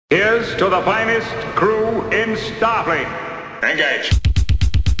Here's to the finest crew in Starfleet. Engage.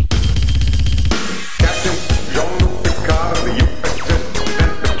 Captain Jean-Luc Picard of the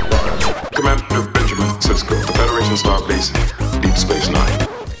USS Commander Benjamin Sisko, the Federation Starbase, Deep Space Nine.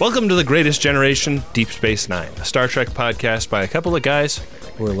 Welcome to the Greatest Generation, Deep Space Nine, a Star Trek podcast by a couple of guys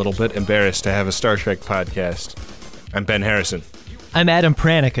who are a little bit embarrassed to have a Star Trek podcast. I'm Ben Harrison. I'm Adam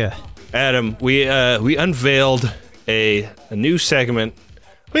Pranica. Adam, we unveiled a new segment.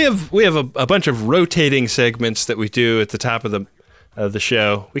 We have a bunch of rotating segments that we do at the top of the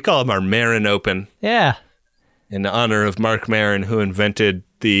show. We call them our Marin Open. Yeah. In honor of Mark Marin, who invented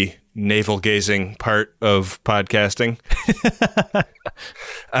the navel-gazing part of podcasting.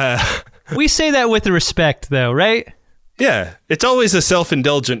 We say that with respect, though, right? Yeah. It's always a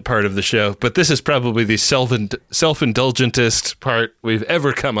self-indulgent part of the show, but this is probably the self-indulgentest part we've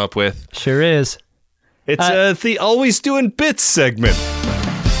ever come up with. Sure is. It's the Always Doing Bits segment.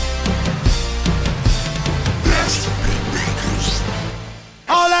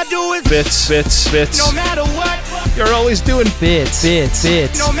 All I do is Bits. no matter what. You're always doing Bits.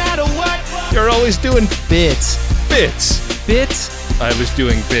 No matter what. You're always doing Bits. I was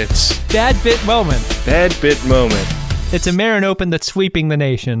doing bits. Bad bit moment. Bad bit moment. It's a Marin Open that's sweeping the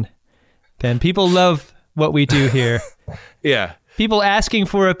nation. Ben, people love what we do here. Yeah. People asking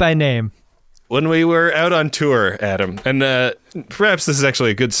for it by name. When we were out on tour, Adam, and perhaps this is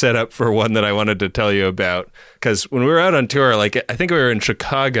actually a good setup for one that I wanted to tell you about, because when we were out on tour, I think we were in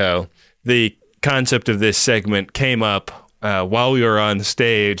Chicago, the concept of this segment came up while we were on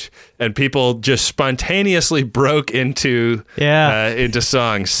stage, and people just spontaneously broke into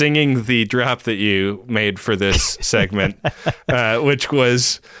song, singing the drop that you made for this segment, which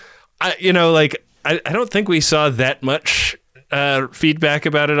was, I don't think we saw that much feedback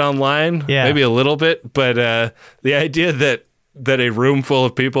about it online, maybe a little bit, but the idea that a room full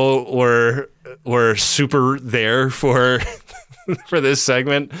of people were super there for this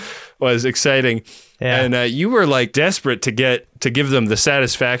segment was exciting. Yeah. And you were like desperate to give them the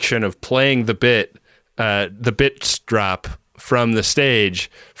satisfaction of playing the bits drop from the stage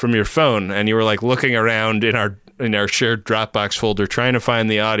from your phone, and you were like looking around in our shared Dropbox folder trying to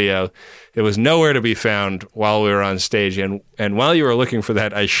find the audio. It was nowhere to be found while we were on stage, and while you were looking for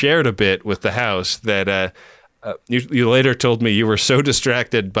that, I shared a bit with the house that you later told me you were so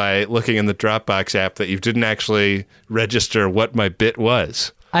distracted by looking in the Dropbox app that you didn't actually register what my bit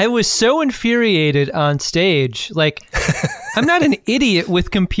was. I was so infuriated on stage. Like, I'm not an idiot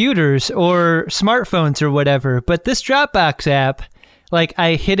with computers or smartphones or whatever, but this Dropbox app, like,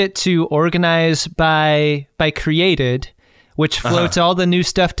 I hit it to organize by created, which floats all the new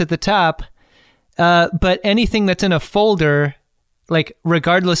stuff to the top. But anything that's in a folder, like,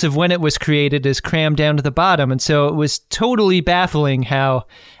 regardless of when it was created, is crammed down to the bottom. And so it was totally baffling how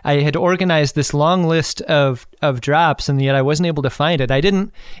I had organized this long list of drops, and yet I wasn't able to find it.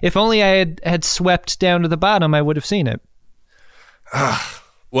 If only I had swept down to the bottom, I would have seen it.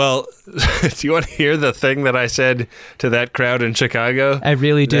 Well, do you want to hear the thing that I said to that crowd in Chicago? I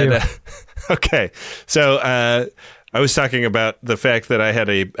really do. Okay. So I was talking about the fact that I had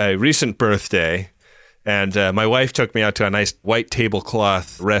a recent birthday, and my wife took me out to a nice white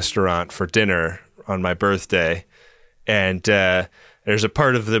tablecloth restaurant for dinner on my birthday. And there's a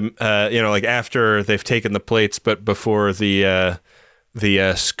part of the, like after they've taken the plates, but before the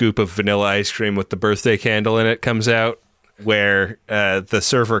scoop of vanilla ice cream with the birthday candle in it comes out, where the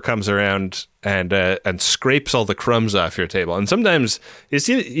server comes around and scrapes all the crumbs off your table. And sometimes you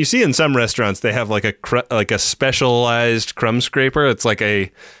see in some restaurants they have like a specialized crumb scraper. It's like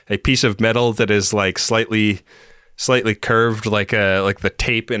a piece of metal that is like slightly curved, like the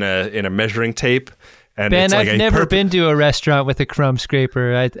tape in a measuring tape. And Ben, I've never been to a restaurant with a crumb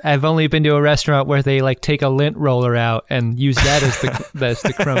scraper. I've only been to a restaurant where they like take a lint roller out and use that as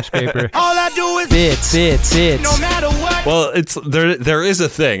the crumb scraper. All I do is bits. no matter what. Well, there is a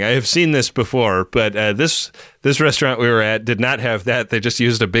thing. I have seen this before, but this restaurant we were at did not have that. They just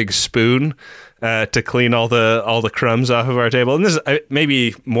used a big spoon to clean all the crumbs off of our table. And this is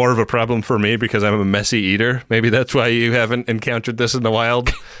maybe more of a problem for me because I'm a messy eater. Maybe that's why you haven't encountered this in the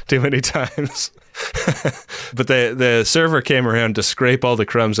wild too many times. But the server came around to scrape all the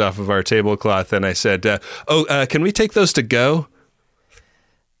crumbs off of our tablecloth, and I said, can we take those to go?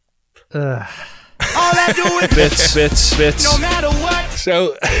 All I do is bits. no matter what.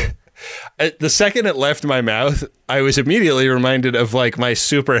 So the second it left my mouth, I was immediately reminded of like my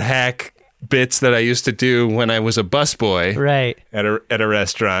super hack bits that I used to do when I was a busboy, right, at a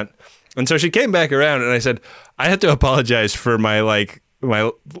restaurant. And so she came back around, and I said, I had to apologize for my like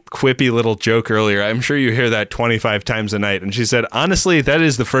my quippy little joke earlier, I'm sure you hear that 25 times a night. And she said, honestly, that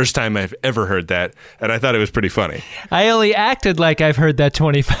is the first time I've ever heard that. And I thought it was pretty funny. I only acted like I've heard that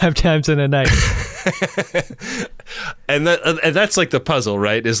 25 times in a night. And that's like the puzzle,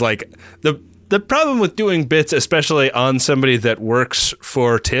 right? Is like the problem with doing bits, especially on somebody that works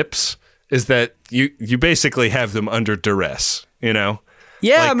for tips, is that you basically have them under duress, you know?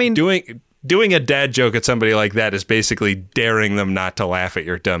 Yeah, like I mean... Doing a dad joke at somebody like that is basically daring them not to laugh at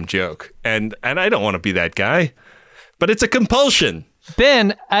your dumb joke. And I don't want to be that guy, but it's a compulsion.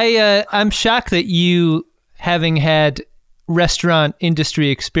 Ben, I'm shocked that you, having had restaurant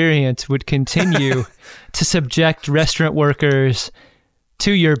industry experience, would continue to subject restaurant workers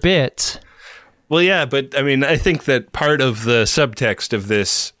to your bits. Well, yeah, but I mean, I think that part of the subtext of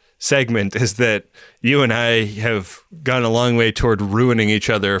this segment is that you and I have gone a long way toward ruining each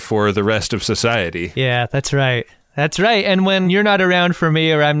other for the rest of society. Yeah, that's right. That's right. And when you're not around for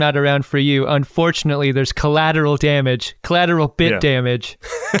me or I'm not around for you, unfortunately, there's collateral damage, collateral bit damage,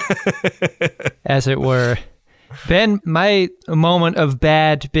 as it were. Ben, my moment of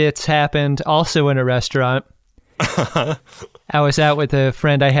bad bits happened also in a restaurant. I was out with a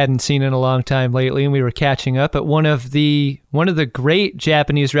friend I hadn't seen in a long time lately, and we were catching up at one of the great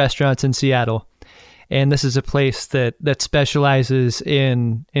Japanese restaurants in Seattle. And this is a place that specializes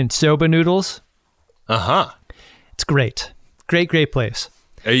in soba noodles. Uh-huh. It's great. Great place.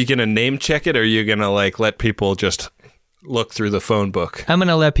 Are you going to name check it, or are you going to like let people just look through the phone book? I'm going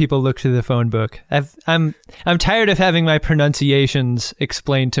to let people look through the phone book. I'm tired of having my pronunciations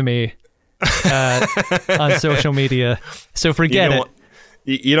explained to me on social media. So forget it.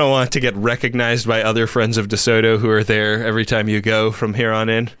 You don't want to get recognized by other friends of DeSoto who are there every time you go from here on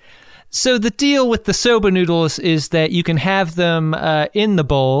in? So the deal with the soba noodles is that you can have them in the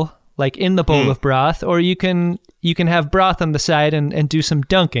bowl, like in the bowl of broth, or you can have broth on the side and do some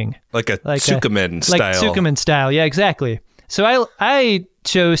dunking. Like Tsukemen style. Like Tsukemen style, yeah, exactly. So I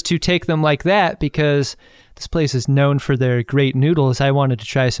chose to take them like that because this place is known for their great noodles. I wanted to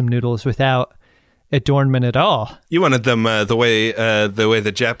try some noodles without adornment at all. You wanted them the way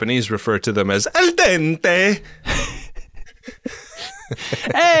the Japanese refer to them as al dente.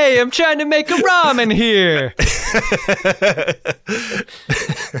 Hey, I'm trying to make a ramen here.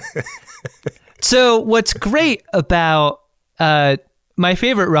 So what's great about my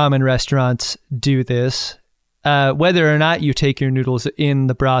favorite ramen restaurants do this, whether or not you take your noodles in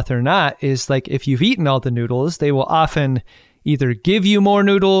the broth or not, is like if you've eaten all the noodles, they will often either give you more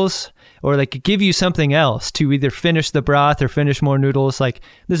noodles or like give you something else to either finish the broth or finish more noodles. Like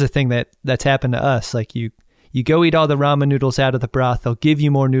this is a thing that's happened to us. Like you go eat all the ramen noodles out of the broth. They'll give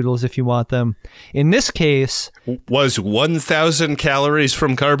you more noodles if you want them. In this case... Was 1,000 calories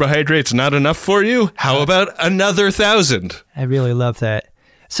from carbohydrates not enough for you? How about another 1,000? I really love that.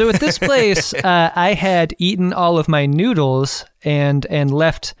 So at this place, I had eaten all of my noodles and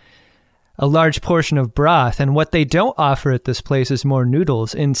left a large portion of broth. And what they don't offer at this place is more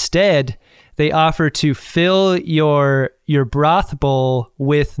noodles. Instead, they offer to fill your broth bowl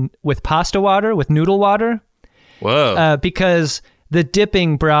with pasta water, with noodle water. Whoa! Because the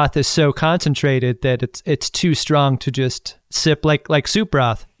dipping broth is so concentrated that it's too strong to just sip like soup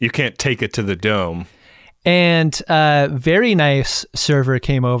broth. You can't take it to the dome. And a very nice server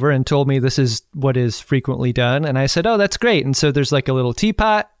came over and told me this is what is frequently done. And I said, oh, that's great. And so there's like a little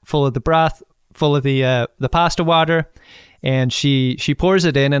teapot full of the broth, full of the pasta water, and she pours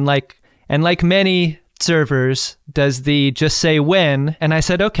it in, and like many servers does the just say when, and I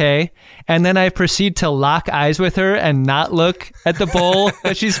said okay, and then I proceed to lock eyes with her and not look at the bowl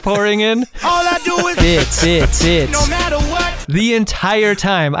that she's pouring in. All I do is bits no matter what. The entire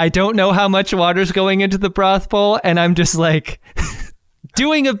time. I don't know how much water's going into the broth bowl, and I'm just like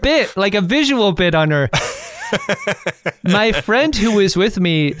doing a bit, like a visual bit on her. My friend who is with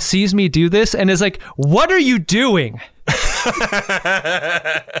me sees me do this and is like, what are you doing?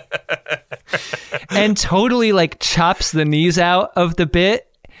 And totally like chops the knees out of the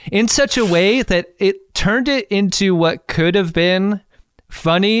bit in such a way that it turned it into what could have been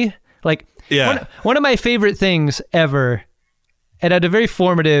funny. Like one of my favorite things ever, it had a very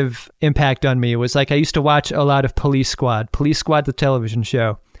formative impact on me, was like I used to watch a lot of Police Squad, the television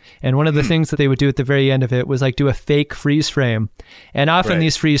show. And one of the things that they would do at the very end of it was like do a fake freeze frame. And often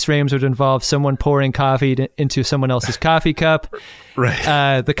these freeze frames would involve someone pouring coffee into someone else's coffee cup.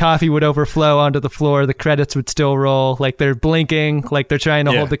 Right. The coffee would overflow onto the floor. The credits would still roll. Like they're blinking, like they're trying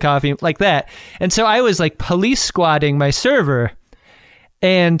to hold the coffee, like that. And so I was like police squatting my server.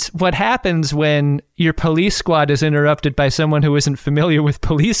 And what happens when your police squad is interrupted by someone who isn't familiar with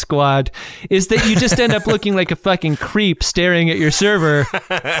police squad is that you just end up looking like a fucking creep staring at your server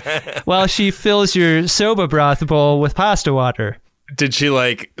while she fills your soba broth bowl with pasta water. Did she,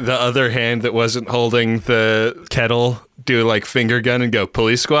 like, the other hand that wasn't holding the kettle do, like, finger gun and go,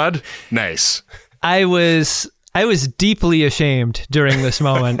 police squad? Nice. I was deeply ashamed during this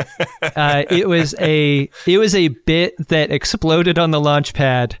moment. It was a bit that exploded on the launch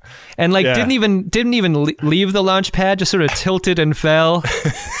pad, and like didn't even leave the launch pad, just sort of tilted and fell.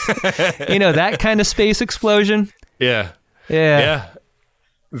 That kind of space explosion. Yeah.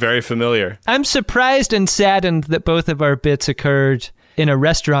 Very familiar. I'm surprised and saddened that both of our bits occurred in a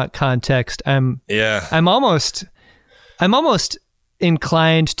restaurant context. I'm almost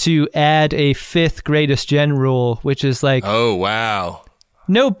inclined to add a fifth greatest gen rule, which is like, oh wow,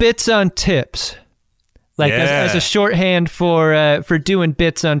 no bits on tips, like as a shorthand for doing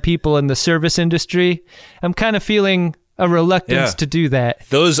bits on people in the service industry. I'm kind of feeling a reluctance to do that.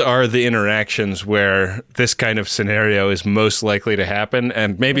 Those are the interactions where this kind of scenario is most likely to happen,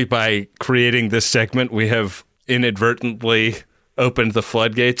 and maybe by creating this segment we have inadvertently opened the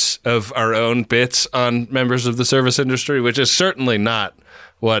floodgates of our own bits on members of the service industry, which is certainly not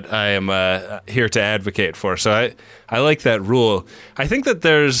what I am here to advocate for. So I like that rule. I think that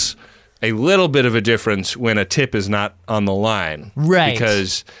there's a little bit of a difference when a tip is not on the line. Right.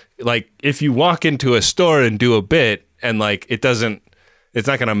 Because, like, if you walk into a store and do a bit and, like, it's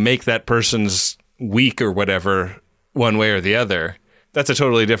not going to make that person's week or whatever one way or the other, that's a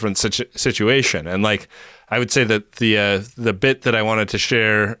totally different situation. And, like, I would say that the bit that I wanted to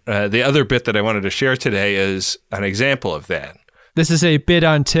share, the other bit that I wanted to share today is an example of that. This is a bit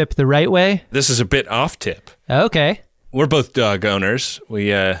on tip the right way? This is a bit off tip. Okay. We're both dog owners.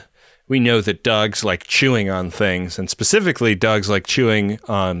 We know that dogs like chewing on things, and specifically dogs like chewing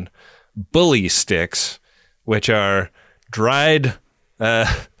on bully sticks, which are dried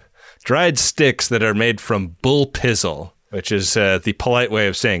sticks that are made from bull pizzle, which is the polite way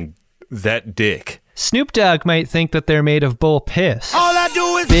of saying that dick. Snoop Dogg might think that they're made of bull piss. All I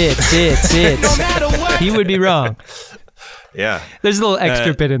do is Bits. no matter what. He would be wrong. Yeah. There's a little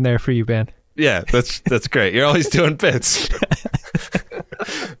extra bit in there for you, Ben. Yeah, that's great. You're always doing bits.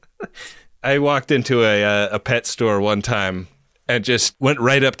 I walked into a pet store one time and just went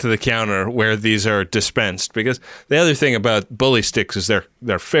right up to the counter where these are dispensed, because the other thing about bully sticks is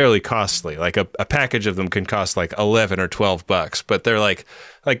they're fairly costly. Like a package of them can cost like $11 or $12, but they're like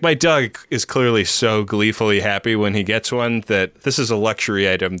my dog is clearly so gleefully happy when he gets one that this is a luxury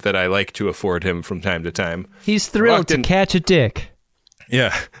item that I like to afford him from time to time. He's thrilled to catch a dick.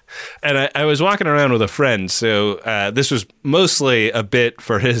 Yeah. And I was walking around with a friend, so this was mostly a bit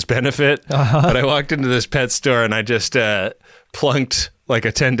for his benefit. But I walked into this pet store and I just plunked like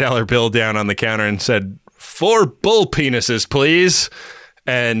a $10 bill down on the counter and said, 4 bull penises, please.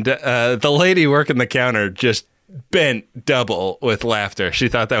 And the lady working the counter just bent double with laughter. She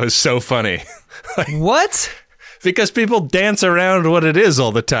thought that was so funny. What? Because people dance around what it is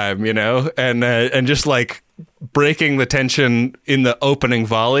all the time, and just like breaking the tension in the opening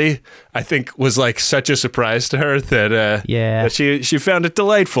volley, I think was like such a surprise to her that that she found it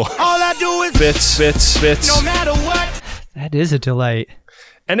delightful. All I do is Bits. no matter what. That is a delight.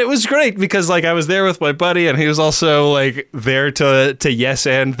 And it was great because like I was there with my buddy and he was also like there to yes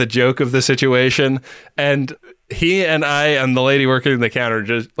and the joke of the situation, and he and I and the lady working the counter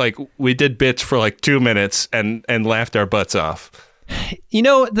just like we did bits for like 2 minutes and laughed our butts off.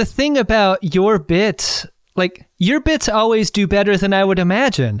 The thing about your bits, like your bits always do better than I would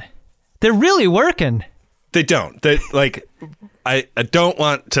imagine. They're really working. They don't. They like I don't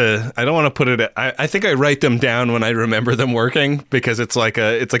want to put it. I think I write them down when I remember them working because it's like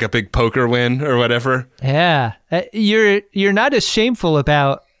a big poker win or whatever. Yeah, you're not as shameful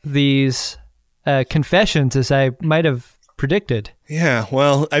about these confessions as I might have predicted. Yeah,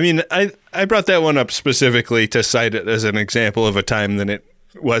 well, I mean, I brought that one up specifically to cite it as an example of a time that it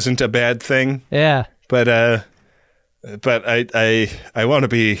wasn't a bad thing. Yeah, but I want to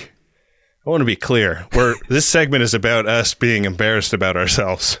be clear. This segment is about us being embarrassed about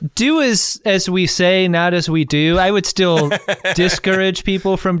ourselves. Do as we say, not as we do. I would still discourage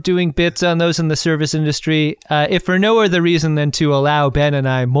people from doing bits on those in the service industry, if for no other reason than to allow Ben and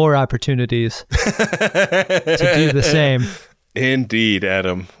I more opportunities to do the same. Indeed,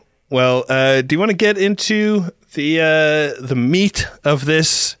 Adam. Well, do you want to get into the meat of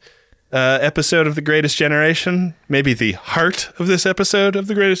this episode of The Greatest Generation? Maybe the heart of this episode of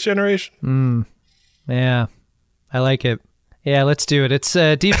The Greatest Generation? Yeah, I like it. Yeah, let's do it. It's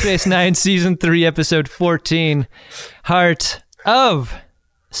Deep Space Nine, Season 3, Episode 14, Heart of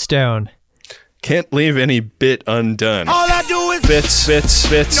stone. Can't leave any bit undone. All I do is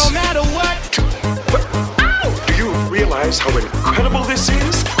Bits. no matter what. Do you realize how incredible this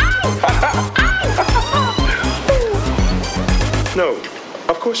is? No,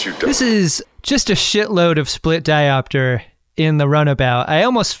 of course you don't. This is just a shitload of split diopter in the runabout. I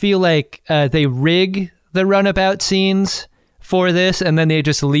almost feel like they rig the runabout scenes for this, and then they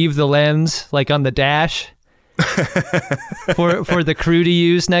just leave the lens like on the dash for the crew to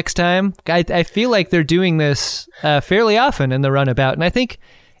use next time. I feel like they're doing this fairly often in the runabout, and I think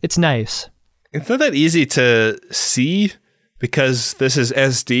it's nice. It's not that easy to see because this is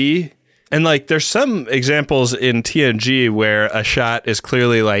SD. And like, there's some examples in TNG where a shot is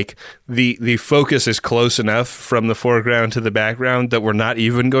clearly like the focus is close enough from the foreground to the background that we're not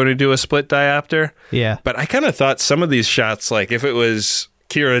even going to do a split diopter. Yeah. But I kind of thought some of these shots, like if it was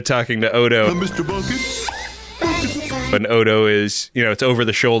Kira talking to Odo, Mr. Bucket? and Odo is, it's over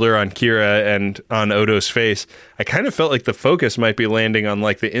the shoulder on Kira and on Odo's face, I kind of felt like the focus might be landing on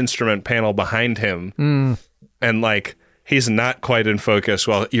like the instrument panel behind him. And like, he's not quite in focus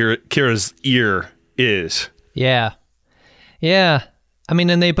while Kira's ear is. Yeah. Yeah. I mean,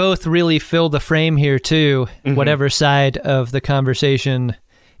 and they both really fill the frame here, too, whatever side of the conversation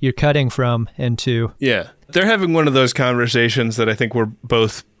you're cutting from into. Yeah. They're having one of those conversations that I think we're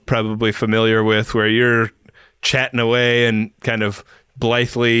both probably familiar with, where you're chatting away and kind of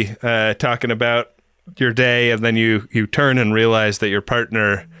blithely talking about your day, and then you turn and realize that your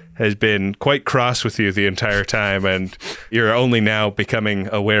partner has been quite cross with you the entire time, and you're only now becoming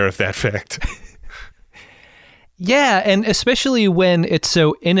aware of that fact. Yeah, and especially when it's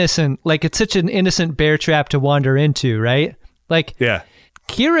so innocent, like it's such an innocent bear trap to wander into, right? Like, yeah.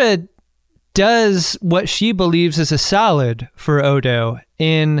 Kira does what she believes is a solid for Odo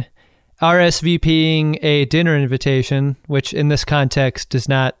in RSVPing a dinner invitation, which in this context does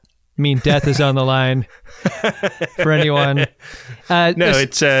not mean death is on the line for anyone. No,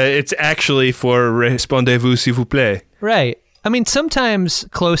 it's actually for répondez-vous s'il vous plaît. Right. I mean, sometimes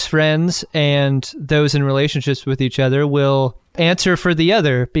close friends and those in relationships with each other will answer for the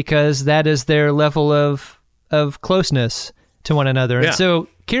other because that is their level of closeness to one another. Yeah. And so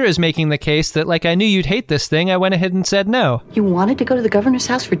Kira's making the case that, like, I knew you'd hate this thing. I went ahead and said no. You wanted to go to the governor's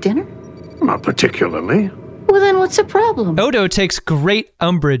house for dinner? Not particularly. Well, then what's the problem? Odo takes great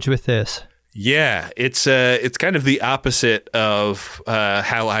umbrage with this. Yeah, it's kind of the opposite of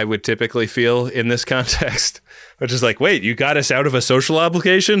how I would typically feel in this context, which is like, wait, you got us out of a social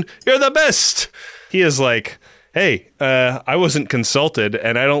obligation? You're the best! He is like, hey, I wasn't consulted,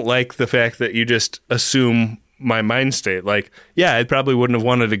 and I don't like the fact that you just assume my mind state. Like, yeah, I probably wouldn't have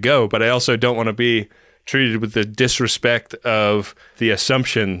wanted to go, but I also don't want to be treated with the disrespect of the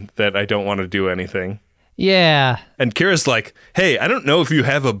assumption that I don't want to do anything. Yeah. And Kira's like, hey, I don't know if you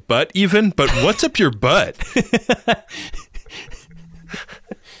have a butt even, but what's up your butt?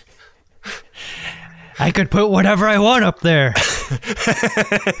 I could put whatever I want up there.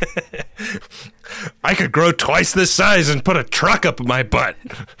 I could grow twice this size and put a truck up my butt.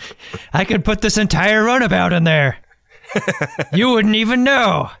 I could put this entire runabout in there. You wouldn't even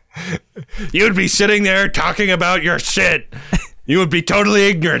know. You'd be sitting there talking about your shit. You would be totally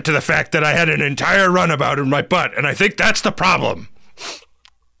ignorant to the fact that I had an entire runabout in my butt, and I think that's the problem.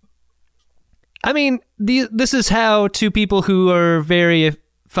 I mean, this is how two people who are very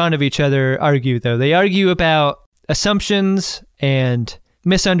fond of each other argue, though. They argue about assumptions and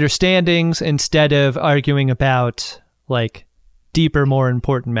misunderstandings instead of arguing about, like, deeper, more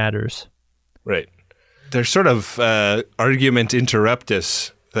important matters. Right. There's sort of argument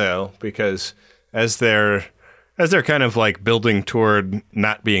interruptus, though, because as they're kind of like building toward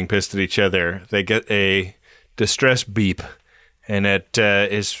not being pissed at each other, they get a distress beep, and it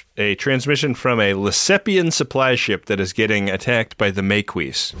is a transmission from a Lesepian supply ship that is getting attacked by the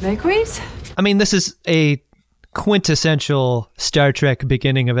Maquis. Maquis? I mean, this is a quintessential Star Trek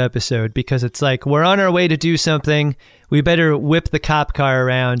beginning of episode, because it's like, we're on our way to do something, we better whip the cop car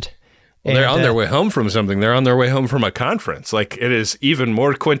around. Well, they're on their way home from something. They're on their way home from a conference. Like, it is even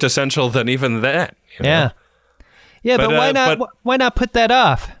more quintessential than even that. You know? Yeah. Yeah, but why not? Why not put that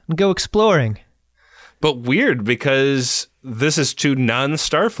off and go exploring? But weird, because this is two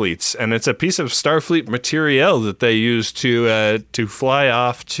non-Starfleets, and it's a piece of Starfleet materiel that they use to fly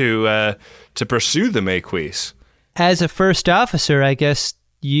off to pursue the Maquis. As a first officer, I guess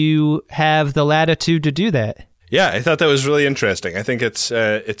you have the latitude to do that. Yeah, I thought that was really interesting. I think it's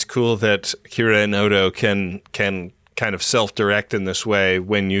cool that Kira and Odo can kind of self-direct in this way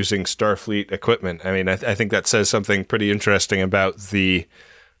when using Starfleet equipment. I mean, I think that says something pretty interesting about the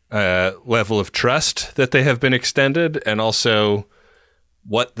level of trust that they have been extended, and also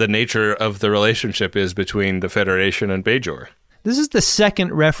what the nature of the relationship is between the Federation and Bajor. This is the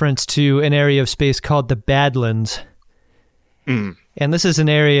second reference to an area of space called the Badlands. And this is an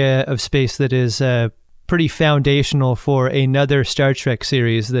area of space that is pretty foundational for another Star Trek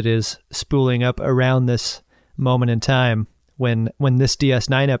series that is spooling up around this moment in time when this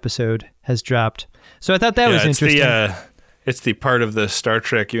DS9 episode has dropped. So I thought that was interesting. It's the part of the Star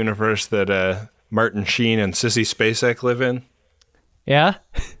Trek universe that Martin Sheen and Sissy Spacek live in. Yeah?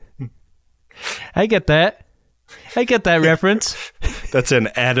 I get that. I get that reference. That's an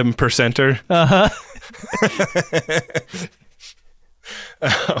Adam percenter. Uh-huh.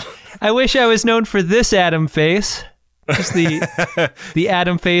 I wish I was known for this Adam face. Just the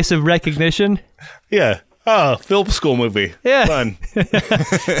Adam face of recognition. Yeah. Oh, film school movie. Yeah. Fun.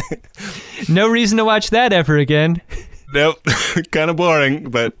 No reason to watch that ever again. Nope. Kind of boring,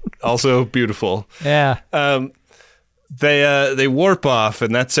 but also beautiful. Yeah. They warp off,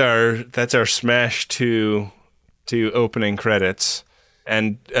 and that's our smash to opening credits.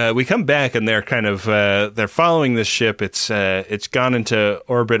 And we come back, and they're kind of they're following this ship. It's gone into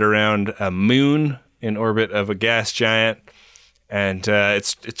orbit around a moon in orbit of a gas giant, and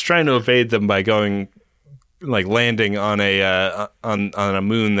it's trying to evade them by going landing on a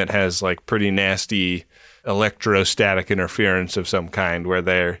moon that has like pretty nasty electrostatic interference of some kind, where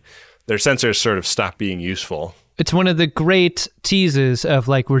their sensors sort of stop being useful. It's one of the great teases of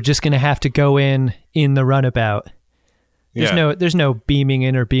we're just going to have to go in the runabout. There's no beaming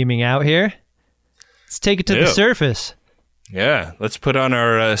in or beaming out here. Let's take it to the surface. Yeah, let's put on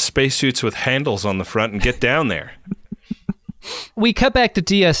our spacesuits with handles on the front and get down there. We cut back to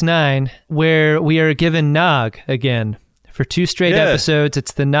DS9, where we are given Nog again. For 2 straight episodes,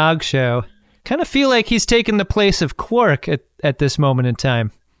 it's the Nog show. Kind of feel like he's taken the place of Quark at this moment in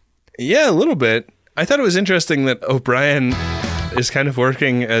time. Yeah, a little bit. I thought it was interesting that O'Brien is kind of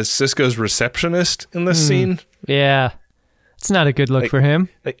working as Sisko's receptionist in this scene. Yeah. It's not a good look for him.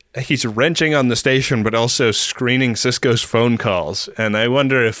 He's wrenching on the station, but also screening Sisko's phone calls. And I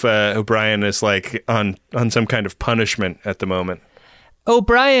wonder if O'Brien is on some kind of punishment at the moment.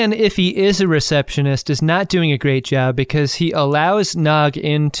 O'Brien, if he is a receptionist, is not doing a great job because he allows Nog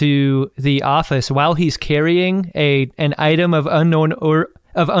into the office while he's carrying an item of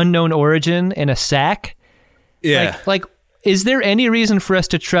unknown origin in a sack. Yeah. Is there any reason for us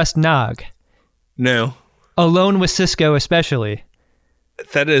to trust Nog? No. Alone with Sisko, especially.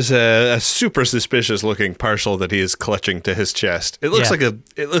 That is a super suspicious looking parcel that he is clutching to his chest. It looks like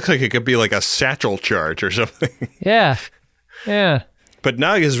it could be like a satchel charge or something. Yeah. Yeah. But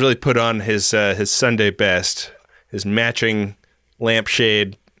Nog has really put on his Sunday best, his matching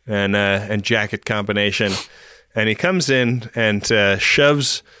lampshade and jacket combination, and he comes in and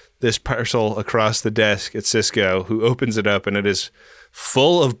shoves this parcel across the desk at Sisko, who opens it up, and it is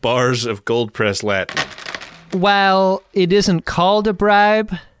full of bars of gold-pressed latinum. While it isn't called a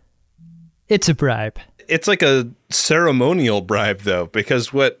bribe, it's a bribe. It's like a ceremonial bribe, though,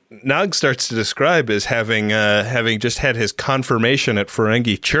 because what Nog starts to describe is having just had his confirmation at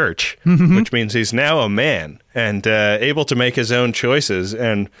Ferengi Church, which means he's now a man and able to make his own choices.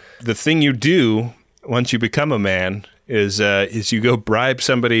 And the thing you do once you become a man is you go bribe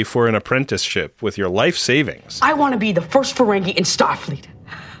somebody for an apprenticeship with your life savings. I want to be the first Ferengi in Starfleet.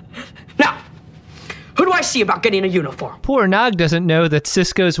 Now, who do I see about getting a uniform? Poor Nog doesn't know that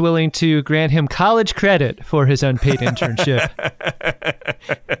Sisko's willing to grant him college credit for his unpaid internship.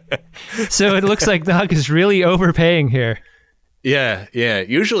 So it looks like Nog is really overpaying here. Yeah.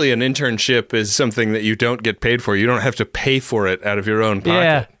 Usually an internship is something that you don't get paid for. You don't have to pay for it out of your own pocket.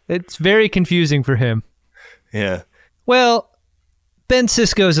 Yeah, it's very confusing for him. Yeah. Well, Ben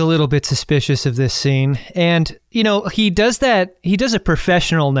Sisko's a little bit suspicious of this scene, and, he does a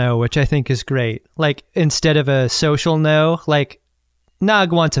professional no, which I think is great. Instead of a social no,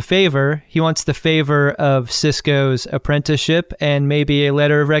 Nog wants a favor. He wants the favor of Sisko's apprenticeship and maybe a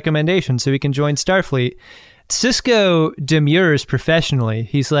letter of recommendation so he can join Starfleet. Sisko demurs professionally.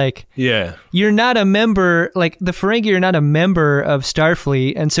 He's like, yeah, you're not a member, the Ferengi are not a member of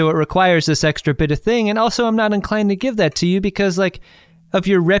Starfleet, and so it requires this extra bit of thing, and also I'm not inclined to give that to you because, of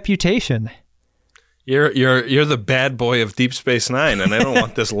your reputation. You're the bad boy of Deep Space Nine, and I don't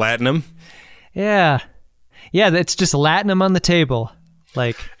want this latinum. Yeah, it's just latinum on the table.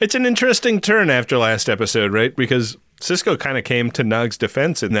 It's an interesting turn after last episode, right? Because Sisko kind of came to Nog's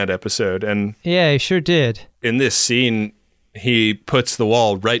defense in that episode, and yeah, he sure did. In this scene, he puts the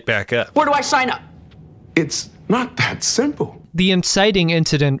wall right back up. Where do I sign up? It's not that simple. The inciting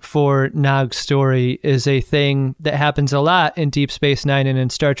incident for Nog's story is a thing that happens a lot in Deep Space Nine and in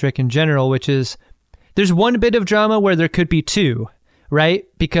Star Trek in general, which is there's one bit of drama where there could be two, right?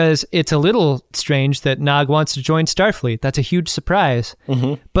 Because it's a little strange that Nog wants to join Starfleet. That's a huge surprise.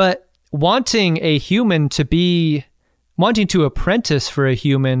 But wanting to apprentice for a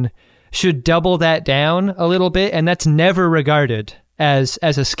human should double that down a little bit, and that's never regarded as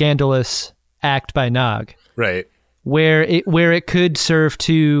a scandalous act by Nog. Right. Where it could serve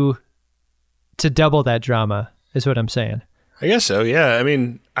to double that drama is what I'm saying. I guess so, yeah. I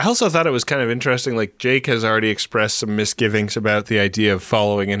mean, I also thought it was kind of interesting, like Jake has already expressed some misgivings about the idea of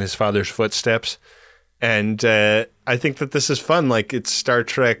following in his father's footsteps. And I think that this is fun. Like, it's Star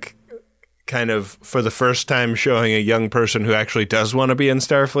Trek kind of, for the first time, showing a young person who actually does want to be in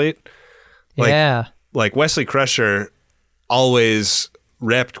Starfleet. Like Wesley Crusher always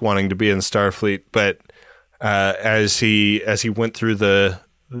repped wanting to be in Starfleet, but as he went through the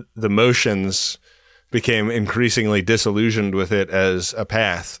motions, became increasingly disillusioned with it as a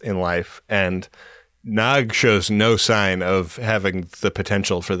path in life, and Nog shows no sign of having the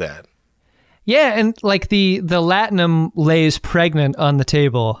potential for that. Yeah, and like the latinum lays pregnant on the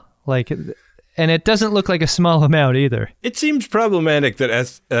table, like, and it doesn't look like a small amount either. It seems problematic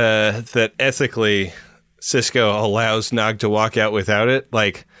that that ethically Sisko allows Nog to walk out without it.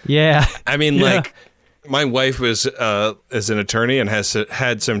 Like, yeah, I mean, like, my wife is an attorney and has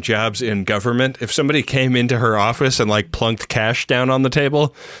had some jobs in government. If somebody came into her office and like plunked cash down on the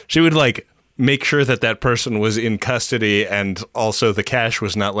table, she would like make sure that person was in custody, and also the cash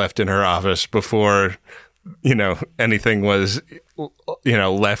was not left in her office before, anything was,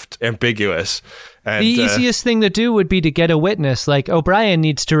 left ambiguous. And, the easiest thing to do would be to get a witness. Like, O'Brien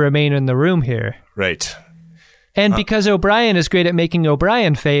needs to remain in the room here. Right. And because O'Brien is great at making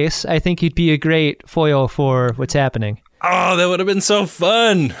O'Brien face, I think he'd be a great foil for what's happening. Oh, that would have been so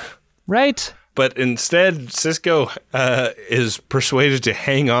fun. Right? But instead, Sisko is persuaded to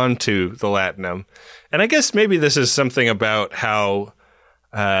hang on to the Latinum. And I guess maybe this is something about how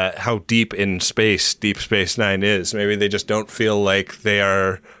deep in space Deep Space Nine is. Maybe they just don't feel like they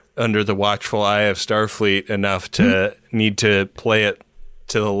are under the watchful eye of Starfleet enough to need to play it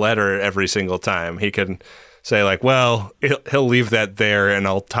to the letter every single time. He can say like, well, he'll leave that there and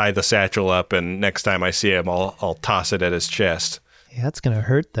I'll tie the satchel up, and next time I see him, I'll toss it at his chest. Yeah, that's going to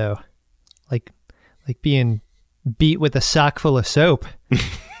hurt though. Like being beat with a sock full of soap.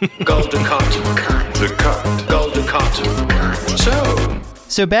 Golden carton.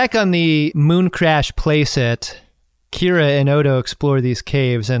 So back on the Moon Crash playset, Kira and Odo explore these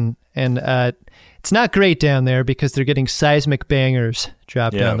caves, and it's not great down there because they're getting seismic bangers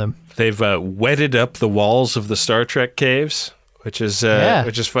dropped on them. They've wetted up the walls of the Star Trek caves, which is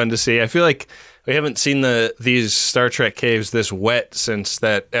fun to see. I feel like we haven't seen these Star Trek caves this wet since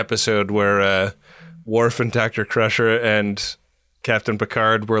that episode where Worf and Dr. Crusher and Captain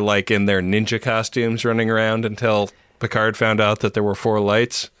Picard were like in their ninja costumes running around until Picard found out that there were 4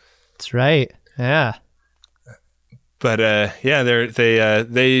 lights. That's right. Yeah. But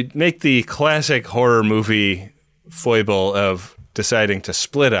they make the classic horror movie foible of deciding to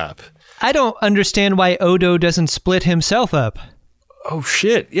split up. I don't understand why Odo doesn't split himself up. Oh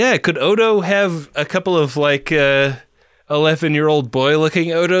shit! Yeah, could Odo have a couple of like 11-year-old boy-looking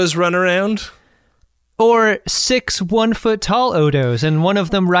Odos run around? Or 6 1-foot-tall Odos, and one of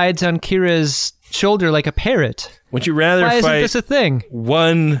them rides on Kira's shoulder like a parrot. Would you rather Why fight isn't this a thing?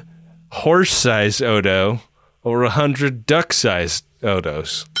 1 horse-sized Odo or 100 duck-sized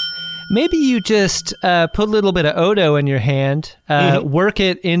Odos? Maybe you just put a little bit of Odo in your hand, work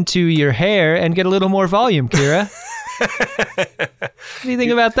it into your hair, and get a little more volume, Kira. What do you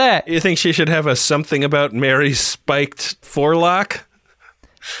think about that? You think she should have a something about Mary spiked forelock?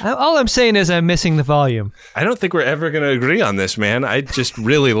 All I'm saying is I'm missing the volume. I don't think we're ever going to agree on this, man. I just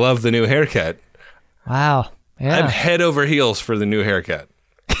really love the new haircut. Wow. Yeah. I'm head over heels for the new haircut.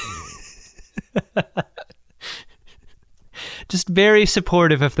 Just very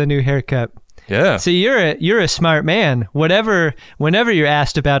supportive of the new haircut. Yeah. So you're a smart man. Whenever you're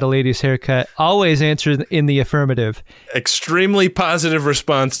asked about a lady's haircut, always answer in the affirmative. Extremely positive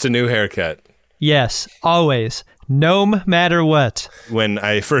response to new haircut. Yes, always. No matter what. When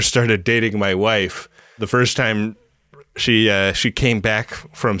I first started dating my wife, the first time she came back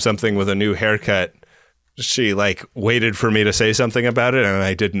from something with a new haircut, she like waited for me to say something about it, and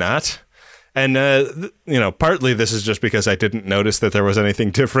I did not. And partly this is just because I didn't notice that there was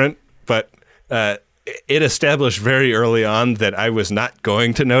anything different, but it established very early on that I was not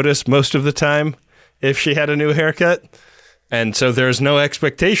going to notice most of the time if she had a new haircut. And so there's no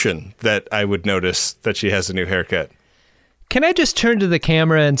expectation that I would notice that she has a new haircut. Can I just turn to the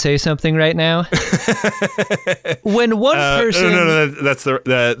camera and say something right now? When one person... No, that's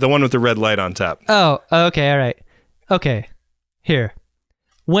the one with the red light on top. Oh, okay, all right. Okay, here.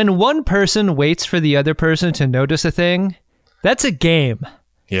 When one person waits for the other person to notice a thing, that's a game.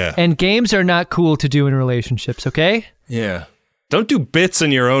 Yeah. And games are not cool to do in relationships, okay? Yeah. Don't do bits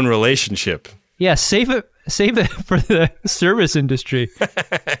in your own relationship. Yeah, save it for the service industry.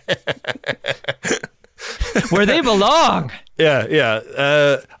 Where they belong. Yeah.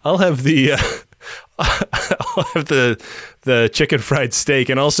 I'll have the the chicken fried steak,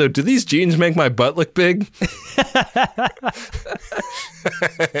 and also, do these jeans make my butt look big?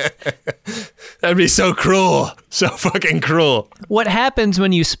 That'd be so cruel. So fucking cruel. What happens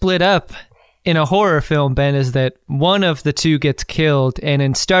when you split up in a horror film, Ben, is that one of the two gets killed, and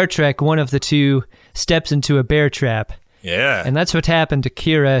in Star Trek, one of the two steps into a bear trap. Yeah. And that's what happened to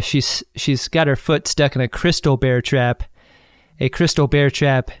Kira. She's got her foot stuck in a crystal bear trap. A crystal bear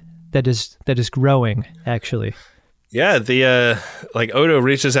trap that is growing, actually. Yeah, the Odo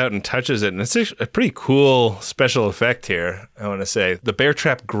reaches out and touches it, and it's a pretty cool special effect here, I want to say. The bear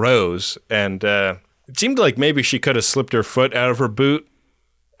trap grows, and it seemed like maybe she could have slipped her foot out of her boot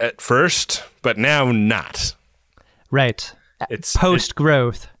at first, but now not. Right. It's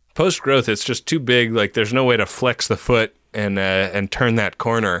post-growth. Post-growth, it's just too big. Like, there's no way to flex the foot and turn that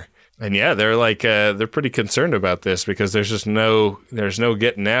corner. And yeah, they're pretty concerned about this because there's no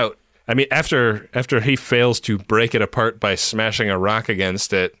getting out. I mean, after he fails to break it apart by smashing a rock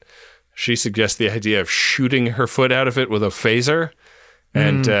against it, she suggests the idea of shooting her foot out of it with a phaser,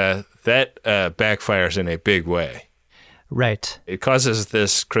 and that backfires in a big way. Right. It causes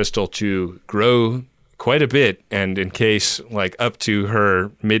this crystal to grow quite a bit and encase up to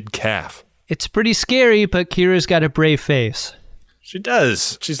her mid-calf. It's pretty scary, but Kira's got a brave face. She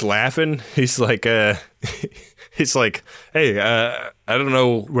does. She's laughing. He's like, hey, I don't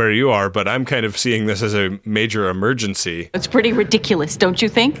know where you are, but I'm kind of seeing this as a major emergency. It's pretty ridiculous, don't you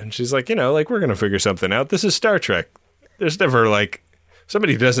think? And she's like, we're going to figure something out. This is Star Trek. There's never,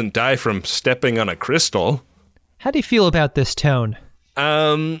 somebody doesn't die from stepping on a crystal. How do you feel about this tone?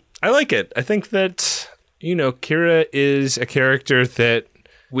 I like it. I think that, Kira is a character that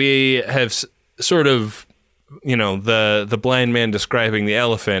we have sort of, the blind man describing the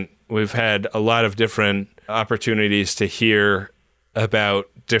elephant. We've had a lot of different opportunities to hear about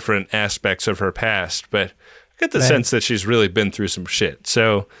different aspects of her past, but I get the sense that she's really been through some shit.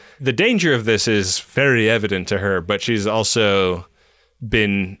 So the danger of this is very evident to her, but she's also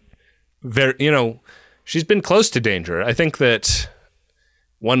been she's been close to danger. I think that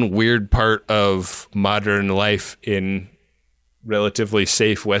one weird part of modern life in relatively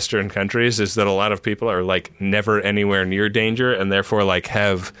safe Western countries is that a lot of people are never anywhere near danger, and therefore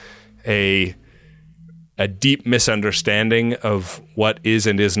have a deep misunderstanding of what is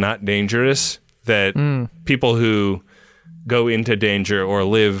and is not dangerous, that people who go into danger or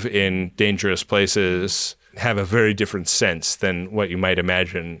live in dangerous places have a very different sense than what you might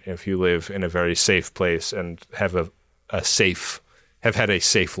imagine if you live in a very safe place and have had a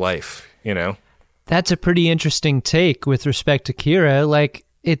safe life, That's a pretty interesting take with respect to Kira.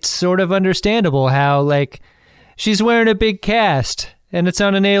 It's sort of understandable how, she's wearing a big cast and it's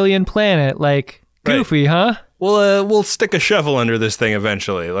on an alien planet. Goofy, right. Huh? We'll stick a shovel under this thing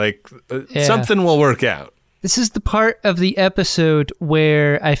eventually. Something will work out. This is the part of the episode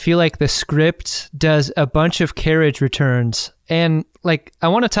where I feel like the script does a bunch of carriage returns. And, I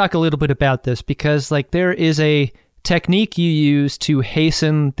want to talk a little bit about this because, there is a technique you use to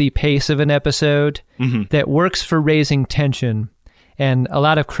hasten the pace of an episode that works for raising tension. And a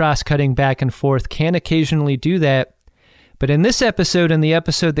lot of cross-cutting back and forth can occasionally do that. But in this episode and the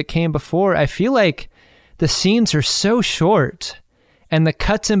episode that came before, I feel like the scenes are so short and the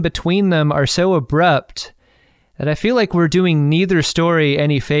cuts in between them are so abrupt that I feel like we're doing neither story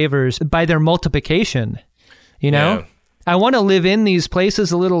any favors by their multiplication. Yeah. I want to live in these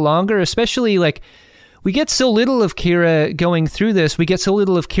places a little longer, especially we get so little of Kira going through this. We get so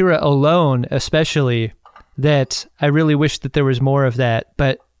little of Kira alone, especially, that I really wish that there was more of that.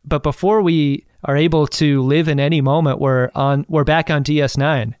 But before we are able to live in any moment, we're back on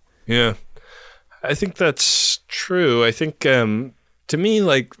DS9. Yeah, I think that's true. I think to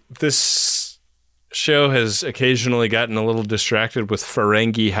me, this show has occasionally gotten a little distracted with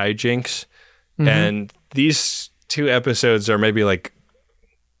Ferengi hijinks, and these two episodes are maybe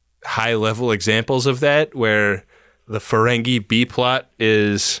high-level examples of that, where the Ferengi B-plot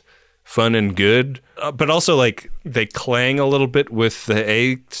is fun and good, but also they clang a little bit with the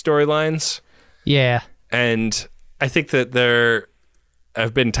A storylines. Yeah. And I think that there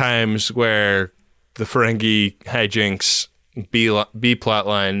have been times where the Ferengi hijinks B plot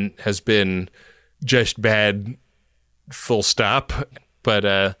line has been just bad, full stop. But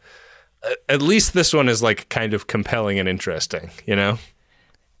at least this one is kind of compelling and interesting,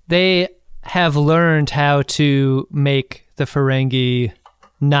 They have learned how to make the Ferengi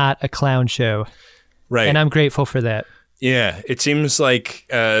not a clown show. Right. And I'm grateful for that. Yeah, it seems like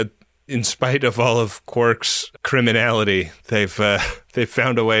in spite of all of Quark's criminality, they've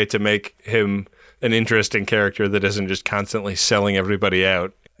found a way to make him an interesting character that isn't just constantly selling everybody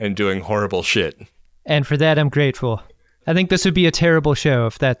out and doing horrible shit. And for that, I'm grateful. I think this would be a terrible show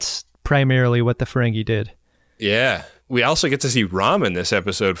if that's primarily what the Ferengi did. Yeah. We also get to see Rom in this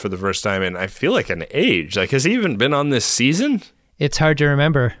episode for the first time in, I feel like, an age. Like, has he even been on this season? It's hard to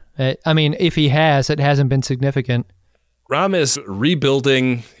remember. I mean, if he has, it hasn't been significant. Rom is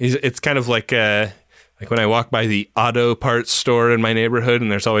rebuilding. It's kind of like when I walk by the auto parts store in my neighborhood, and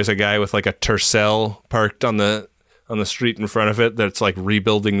there's always a guy with like a Tercel parked on the street in front of it that's like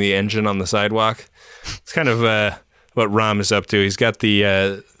rebuilding the engine on the sidewalk. It's kind of what Rom is up to. He's got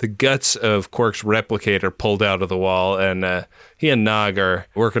the guts of Quark's replicator pulled out of the wall, and he and Nog are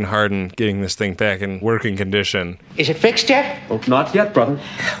working hard on getting this thing back in working condition. Is it fixed yet? Oh, not yet, brother.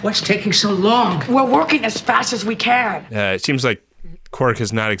 What's taking so long? We're working as fast as we can. It seems like Quark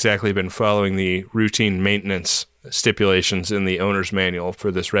has not exactly been following the routine maintenance stipulations in the owner's manual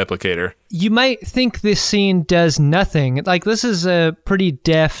for this replicator. You might think this scene does nothing. Like, this is a pretty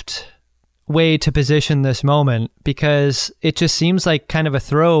deft way to position this moment, because it just seems like kind of a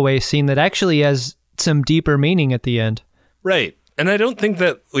throwaway scene that actually has some deeper meaning at the end. Right. And I don't think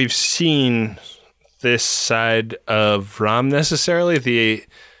that we've seen this side of Rom necessarily. The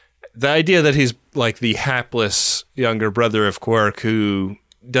idea that he's like the hapless younger brother of Quark who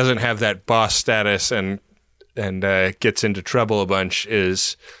doesn't have that boss status and gets into trouble a bunch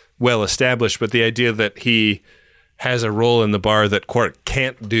is well established, but the idea that he has a role in the bar that Quark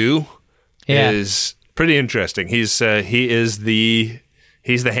can't do is pretty interesting. He's the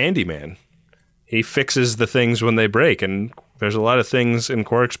handyman. He fixes the things when they break, and there's a lot of things in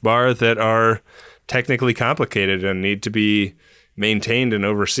Quark's bar that are technically complicated and need to be maintained and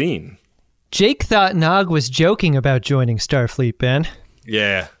overseen. Jake thought Nog was joking about joining Starfleet, Ben.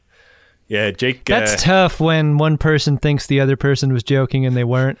 Yeah, Jake. That's tough when one person thinks the other person was joking and they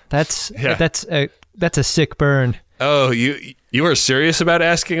weren't. That's a sick burn. Oh, you were serious about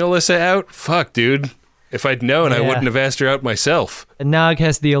asking Alyssa out? Fuck, dude. If I'd known, I wouldn't have asked her out myself. Nog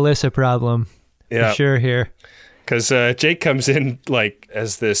has the Alyssa problem. For sure here. Because Jake comes in like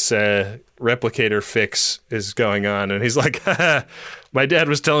as this replicator fix is going on, and he's like, haha, my dad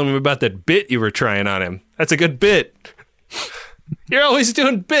was telling me about that bit you were trying on him. That's a good bit. You're always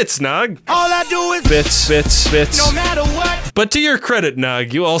doing bits, Nog. All I do is bits. No matter what. But to your credit,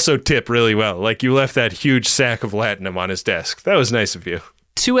 Nog, you also tip really well. Like, you left that huge sack of latinum on his desk. That was nice of you.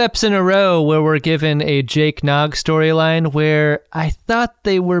 2 eps in a row where we're given a Jake Nog storyline where I thought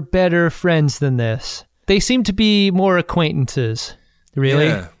they were better friends than this. They seem to be more acquaintances. Really?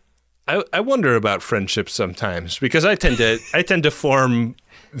 Yeah. I wonder about friendships sometimes, because I tend to form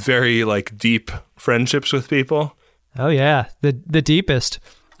very like deep friendships with people. Oh yeah, the deepest.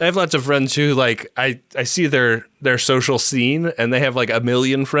 I have lots of friends who like I see their social scene and they have like 1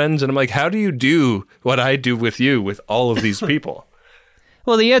 million friends, and I'm like, how do you do what I do with you with all of these people?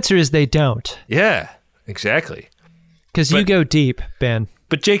 Well, the answer is they don't. Yeah, exactly. Because you go deep, Ben.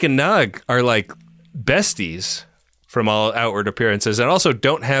 But Jake and Nog are like besties from all outward appearances, and also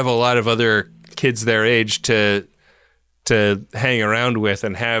don't have a lot of other kids their age to hang around with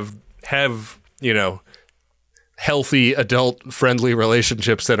and have healthy adult friendly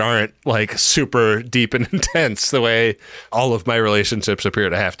relationships that aren't like super deep and intense the way all of my relationships appear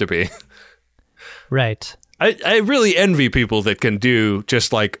to have to be. Right. I really envy people that can do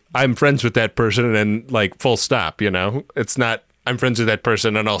just like, I'm friends with that person and like full stop, It's not, I'm friends with that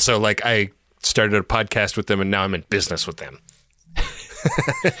person and also like I started a podcast with them and now I'm in business with them.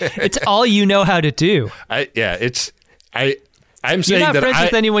 It's all you know how to do. I'm saying you're not that friends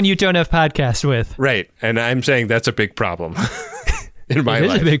with anyone you don't have podcasts with. Right. And I'm saying that's a big problem in my life.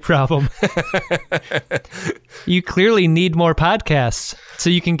 It is a big problem. You clearly need more podcasts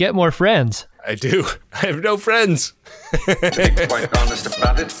so you can get more friends. I do. I have no friends. To be quite honest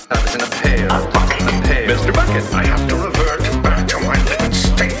about it, I was in a pail. Mr. Bucket, I have to revert back to my living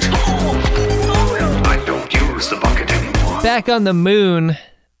state. I don't use the bucket anymore. Back on the moon,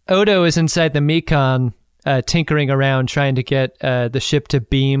 Odo is inside the Mekon, tinkering around trying to get the ship to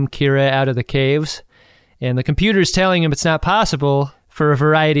beam Kira out of the caves. And the computer's telling him it's not possible for a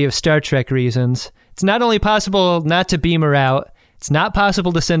variety of Star Trek reasons. It's not only possible not to beam her out, it's not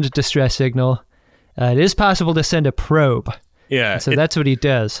possible to send a distress signal. It is possible to send a probe. Yeah. So that's what he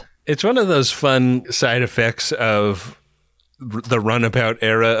does. It's one of those fun side effects of the runabout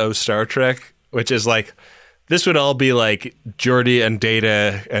era of Star Trek, which is like This would all be like Geordi and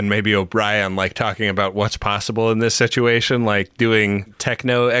Data and maybe O'Brien, like talking about what's possible in this situation, like doing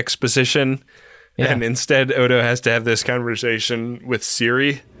techno exposition. Yeah. And instead, Odo has to have this conversation with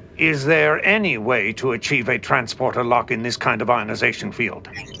Siri. Is there any way to achieve a transporter lock in this kind of ionization field?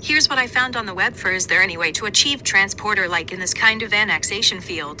 Here's what I found on the web for is there any way to achieve transporter like in this kind of annexation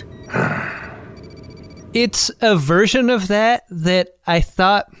field? It's a version of that I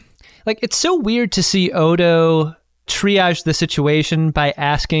thought... Like, it's so weird to see Odo triage the situation by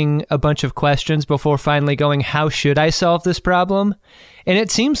asking a bunch of questions before finally going, how should I solve this problem? And it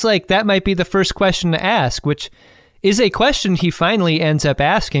seems like that might be the first question to ask, which is a question he finally ends up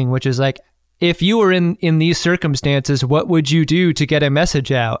asking, which is like, if you were in these circumstances, what would you do to get a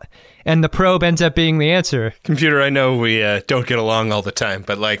message out? And the probe ends up being the answer. Computer, I know we don't get along all the time,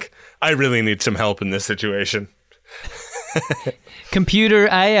 but like, I really need some help in this situation. Computer,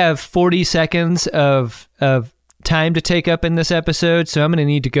 I have 40 seconds of time to take up in this episode, so I'm going to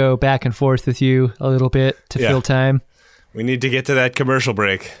need to go back and forth with you a little bit to fill time. We need to get to that commercial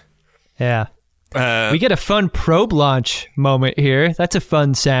break. Yeah. We get a fun probe launch moment here. That's a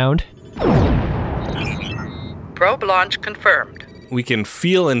fun sound. Probe launch confirmed. We can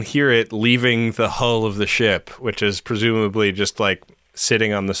feel and hear it leaving the hull of the ship, which is presumably just like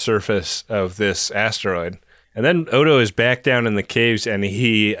sitting on the surface of this asteroid. And then Odo is back down in the caves, and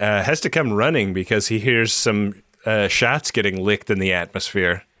he has to come running because he hears some shots getting licked in the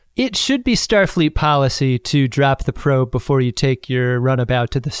atmosphere. It should be Starfleet policy to drop the probe before you take your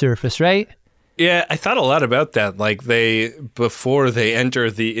runabout to the surface, right? Yeah, I thought a lot about that. Like, before they enter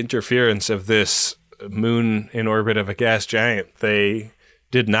the interference of this moon in orbit of a gas giant, they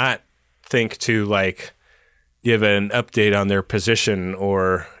did not think to, like, give an update on their position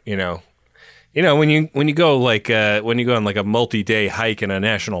or, when you go on like a multi-day hike in a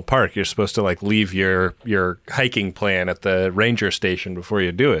national park, you're supposed to like leave your hiking plan at the ranger station before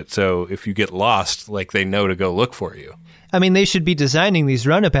you do it. So if you get lost, like they know to go look for you. I mean, they should be designing these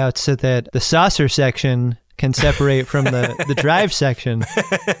runabouts so that the saucer section can separate from the drive section.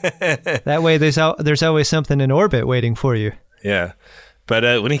 That way, there's always something in orbit waiting for you. Yeah, but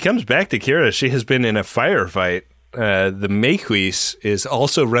when he comes back to Kira, she has been in a firefight. The Maquis is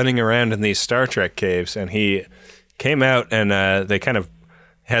also running around in these Star Trek caves, and he came out and they kind of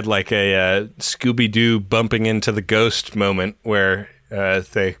had like a Scooby-Doo bumping into the ghost moment where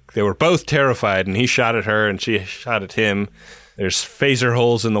they were both terrified, and he shot at her and she shot at him. There's phaser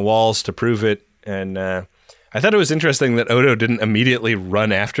holes in the walls to prove it, and I thought it was interesting that Odo didn't immediately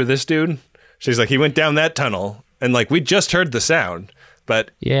run after this dude. She's like, he went down that tunnel, and like we just heard the sound.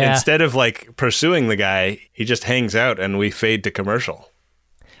 But instead of like pursuing the guy, he just hangs out and we fade to commercial.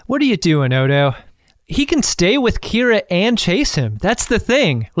 What are you doing, Odo? He can stay with Kira and chase him. That's the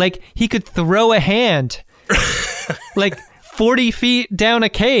thing. Like, he could throw a hand like 40 feet down a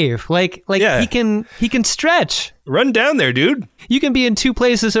cave. He can stretch. Run down there, dude. You can be in 2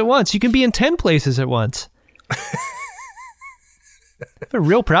 places at once. You can be in 10 places at once. I have a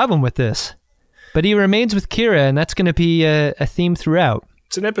real problem with this. But he remains with Kira, and that's going to be a theme throughout.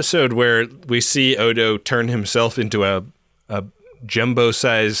 It's an episode where we see Odo turn himself into a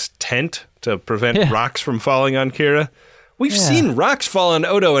jumbo-sized tent to prevent rocks from falling on Kira. We've seen rocks fall on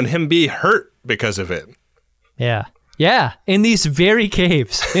Odo and him be hurt because of it. Yeah. Yeah, in these very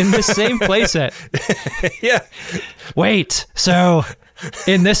caves, in the same playset. Yeah. Wait, so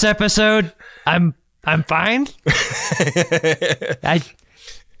in this episode, I'm fine?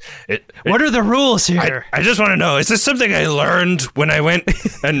 What are the rules here? I just want to know, is this something I learned when I went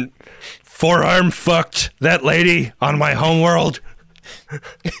and forearm fucked that lady on my homeworld?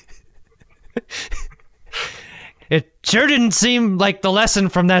 It sure didn't seem like the lesson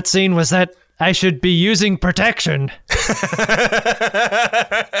from that scene was that I should be using protection.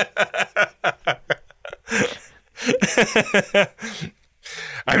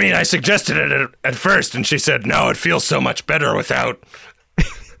 I mean, I suggested it at first, and she said, no, it feels so much better without...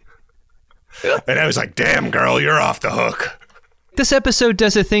 And I was like, damn, girl, you're off the hook. This episode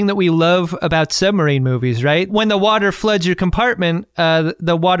does a thing that we love about submarine movies, right? When the water floods your compartment,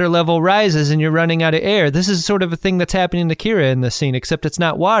 the water level rises and you're running out of air. This is sort of a thing that's happening to Kira in this scene, except it's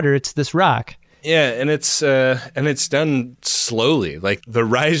not water, it's this rock. Yeah, and it's done slowly. Like, the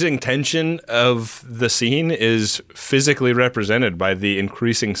rising tension of the scene is physically represented by the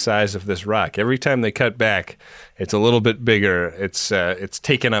increasing size of this rock. Every time they cut back, it's a little bit bigger. It's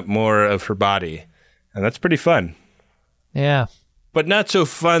taken up more of her body, and that's pretty fun. Yeah. But not so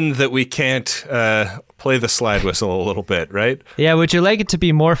fun that we can't play the slide whistle a little bit, right? Yeah, would you like it to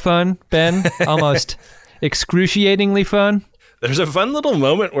be more fun, Ben? Almost excruciatingly fun? There's a fun little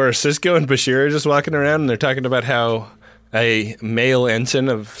moment where Sisko and Bashir are just walking around and they're talking about how a male ensign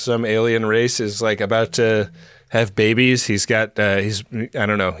of some alien race is like about to have babies. He's got, he's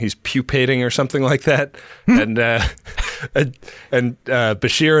pupating or something like that. and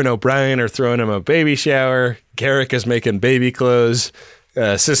Bashir and O'Brien are throwing him a baby shower. Garrick is making baby clothes.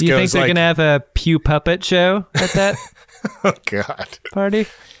 Sisko's you think they're going to have a pew puppet show at that oh, God. party?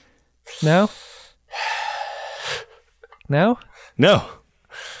 No? No? No.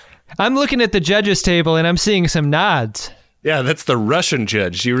 I'm looking at the judges table and I'm seeing some nods. Yeah, that's the Russian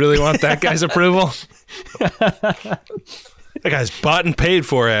judge. You really want that guy's approval? That guy's bought and paid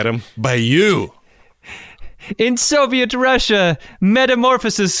for, Adam, by you. In Soviet Russia,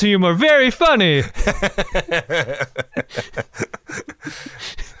 metamorphosis humor, very funny.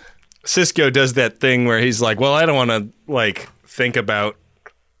 Sisko does that thing where he's like, well, I don't want to, like, think about,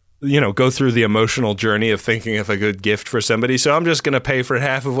 go through the emotional journey of thinking of a good gift for somebody, so I'm just going to pay for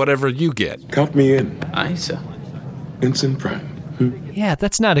half of whatever you get. Count me in. Aye, sir. Ensign Prime. Yeah,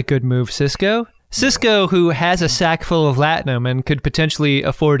 that's not a good move, Sisko. Sisko, who has a sack full of latinum and could potentially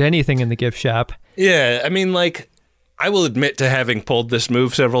afford anything in the gift shop. Yeah, I mean, like, I will admit to having pulled this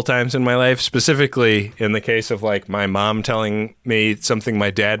move several times in my life, specifically in the case of, like, my mom telling me something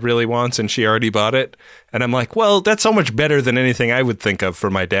my dad really wants and she already bought it. And I'm like, well, that's so much better than anything I would think of for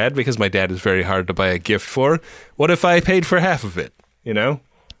my dad because my dad is very hard to buy a gift for. What if I paid for half of it,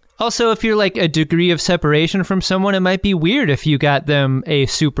 Also, if you're like a degree of separation from someone, it might be weird if you got them a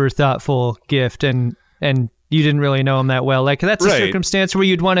super thoughtful gift and you didn't really know them that well. Like, that's a circumstance where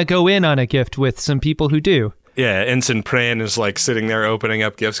you'd want to go in on a gift with some people who do. Yeah, Ensign Pran is like sitting there opening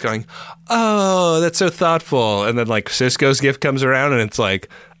up gifts going, oh, that's so thoughtful. And then like Sisko's gift comes around and it's like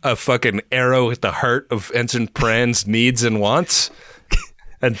a fucking arrow at the heart of Ensign Pran's needs and wants.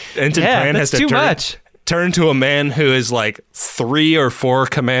 And Ensign Pran has to turn to a man who is like 3 or 4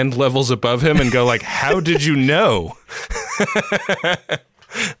 command levels above him and go like, how did you know?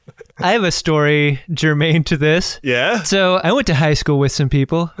 I have a story germane to this. Yeah? So I went to high school with some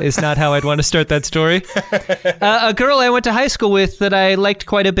people. It's not how I'd want to start that story. A girl I went to high school with that I liked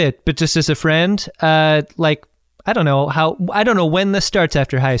quite a bit, but just as a friend, I don't know when this starts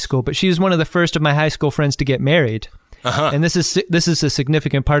after high school, but she was one of the first of my high school friends to get married. Uh-huh. And this is a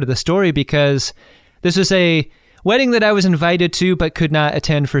significant part of the story because this was a wedding that I was invited to but could not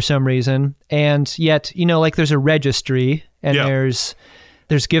attend for some reason. And yet, like there's a registry and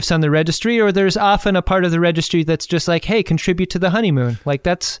there's gifts on the registry, or there's often a part of the registry that's just like, hey, contribute to the honeymoon. Like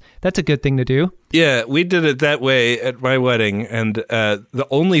that's a good thing to do. Yeah, we did it that way at my wedding. And the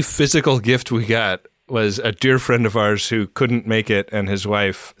only physical gift we got was a dear friend of ours who couldn't make it, and his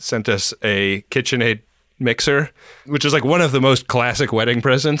wife sent us a KitchenAid mixer, which is like one of the most classic wedding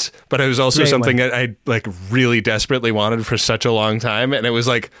presents, but it was also something that I like really desperately wanted for such a long time. And it was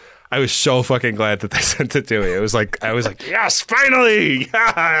like, I was so fucking glad that they sent it to me. It was like, I was like, yes, finally!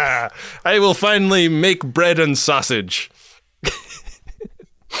 I will finally make bread and sausage.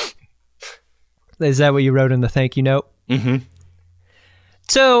 Is that what you wrote in the thank you note? Mm-hmm.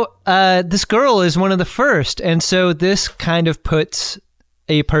 So this girl is one of the first, and so this kind of puts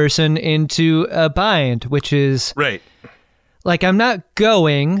a person into a bind, which is right. Like, I'm not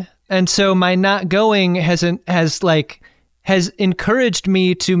going, and so my not going has encouraged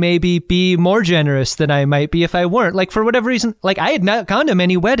me to maybe be more generous than I might be if I weren't. Like, for whatever reason, like, I had not gone to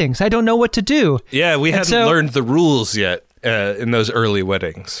many weddings. I don't know what to do. Yeah, we hadn't learned the rules yet in those early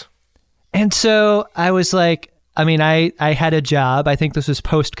weddings. And so I was like, I mean, I had a job. I think this was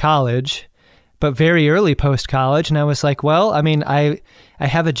post-college, but very early post-college. And I was like, well, I mean, I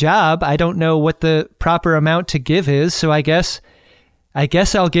have a job. I don't know what the proper amount to give is. So I guess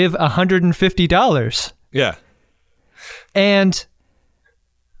I'll give $150. Yeah. And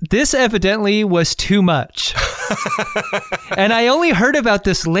this evidently was too much. And I only heard about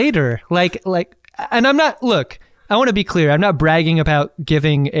this later. And I'm not, look, I want to be clear. I'm not bragging about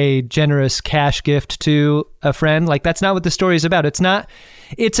giving a generous cash gift to a friend. Like, that's not what the story is about.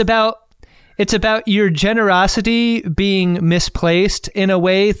 It's about your generosity being misplaced in a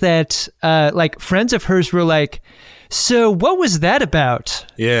way that, like, friends of hers were like, so what was that about?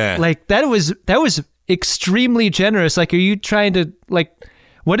 Yeah. Like, that was extremely generous. Like, are you trying to, like,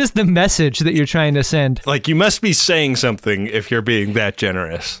 what is the message that you're trying to send? Like, you must be saying something if you're being that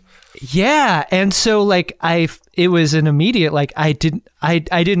generous. Yeah. And so, like, it was an immediate, like, I didn't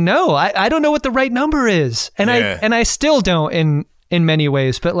know. I don't know what the right number is. And I still don't in many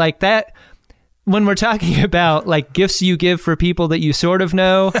ways, but like that when we're talking about like gifts you give for people that you sort of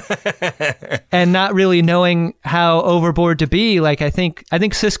know and not really knowing how overboard to be, like I think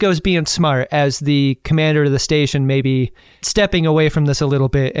Sisko's being smart as the commander of the station, maybe stepping away from this a little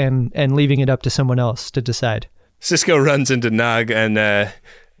bit and leaving it up to someone else to decide. Sisko runs into Nog, and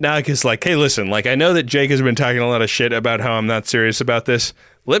Nog is like, hey, listen, like I know that Jake has been talking a lot of shit about how I'm not serious about this.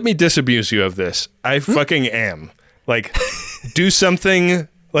 Let me disabuse you of this. I fucking am. Like, do something...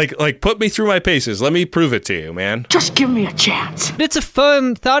 Like, put me through my paces. Let me prove it to you, man. Just give me a chance. It's a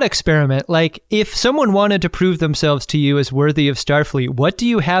fun thought experiment. Like, if someone wanted to prove themselves to you as worthy of Starfleet, what do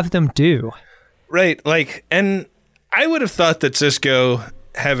you have them do? Right, like, and I would have thought that Sisko,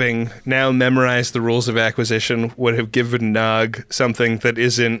 having now memorized the rules of acquisition, would have given Nog something that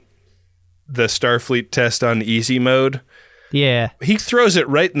isn't the Starfleet test on easy mode. Yeah. He throws it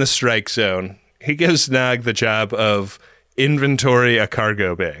right in the strike zone. He gives Nog the job of... inventory a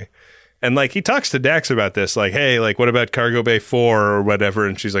cargo bay. And like he talks to Dax about this, like, hey, like what about cargo bay 4 or whatever?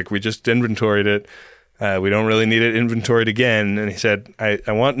 And she's like, we just inventoried it. We don't really need it inventoried again. And he said, I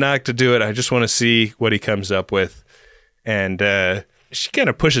want Nog to do it. I just want to see what he comes up with. And she kind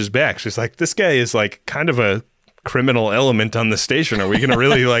of pushes back. She's like, this guy is like kind of a criminal element on the station. Are we going to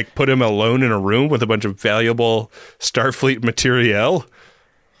really like put him alone in a room with a bunch of valuable Starfleet materiel?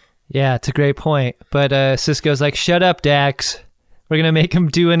 Yeah, it's a great point. But Sisko's like, shut up, Dax. We're going to make him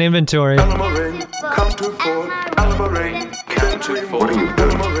do an inventory. What are you doing? What are you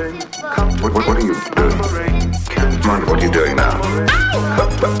doing? Commander, what are you doing now?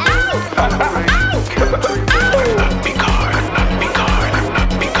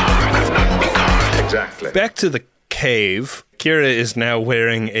 Exactly. Back to the cave. Kira is now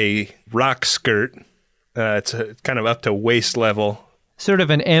wearing a rock skirt. It's kind of up to waist level. Sort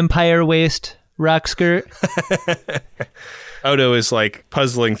of an Empire waist rock skirt. Odo is like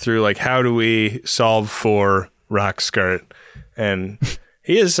puzzling through like how do we solve for rock skirt, and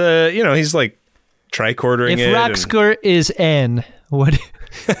he is he's like tricordering it. If rock skirt is N, what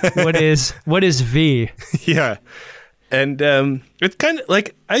is V? Yeah, and it's kind of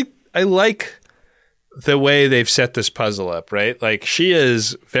like I like the way they've set this puzzle up, right? Like she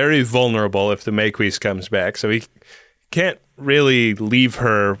is very vulnerable if the Maquis comes back, so he can't really leave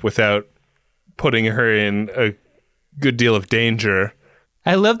her without putting her in a good deal of danger.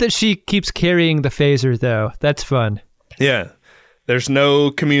 I love that she keeps carrying the phaser, though. That's fun. Yeah. There's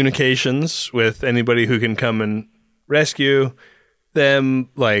no communications with anybody who can come and rescue them.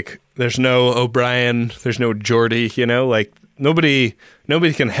 Like, there's no O'Brien, there's no Geordi, like nobody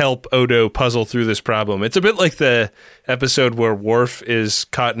can help Odo puzzle through this problem. It's a bit like the episode where Worf is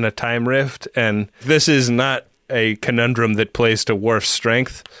caught in a time rift, and this is not a conundrum that plays to Worf's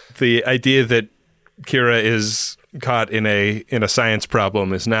strength. The idea that Kira is caught in a science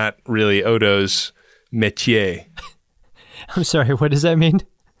problem is not really Odo's métier. I'm sorry, what does that mean?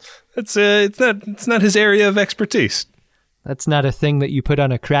 It's not his area of expertise. That's not a thing that you put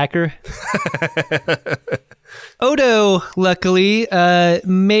on a cracker. Odo, luckily,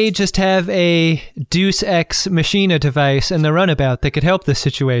 may just have a Deus Ex Machina device in the runabout that could help this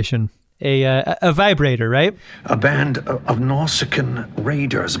situation. A vibrator, right? A band of Nausicaan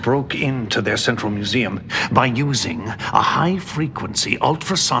raiders broke into their central museum by using a high-frequency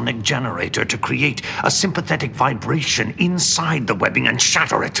ultrasonic generator to create a sympathetic vibration inside the webbing and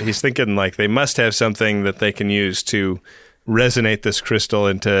shatter it. He's thinking like they must have something that they can use to resonate this crystal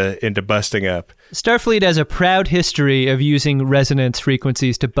into busting up. Starfleet has a proud history of using resonance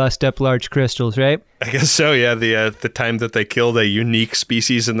frequencies to bust up large crystals, right? I guess so, yeah. The time that they killed a unique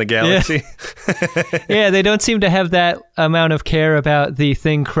species in the galaxy. Yeah. Yeah, they don't seem to have that amount of care about the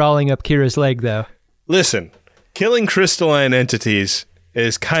thing crawling up Kira's leg, though. Listen, killing crystalline entities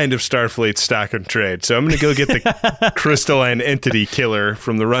is kind of Starfleet's stock and trade, so I'm going to go get the crystalline entity killer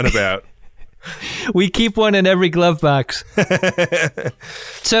from the runabout. We keep one in every glove box.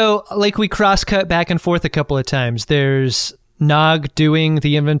 So, like, we cross-cut back and forth a couple of times. There's Nog doing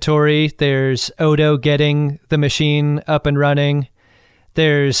the inventory. There's Odo getting the machine up and running.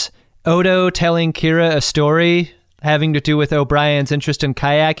 There's Odo telling Kira a story having to do with O'Brien's interest in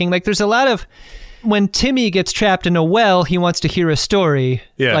kayaking. Like, there's a lot of... When Timmy gets trapped in a well, he wants to hear a story,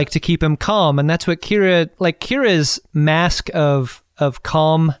 like, to keep him calm. And that's what Kira's mask of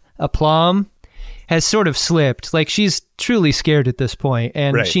calm aplomb has sort of slipped. Like, she's truly scared at this point,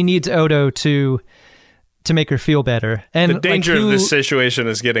 and she needs Odo to make her feel better. And the danger of this situation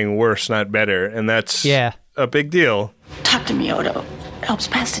is getting worse, not better, and that's a big deal. Talk to me, Odo. It helps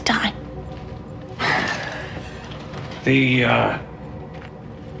pass the time. The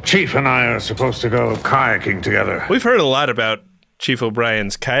Chief and I are supposed to go kayaking together. We've heard a lot about Chief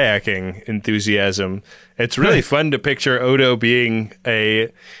O'Brien's kayaking enthusiasm. It's really fun to picture Odo being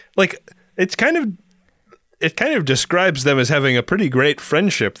it kind of describes them as having a pretty great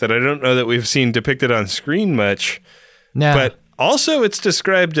friendship that I don't know that we've seen depicted on screen much. No. But also it's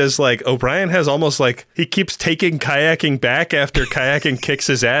described as like O'Brien has almost like he keeps taking kayaking back after kayaking kicks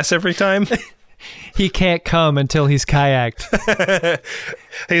his ass every time. He can't come until he's kayaked.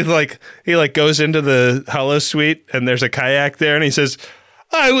 he goes into the hollow suite and there's a kayak there and he says,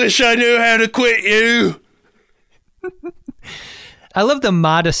 "I wish I knew how to quit you." I love the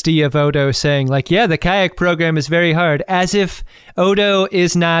modesty of Odo saying, like, yeah, the kayak program is very hard, as if Odo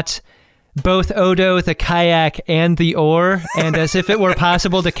is not both Odo, the kayak, and the oar, and as if it were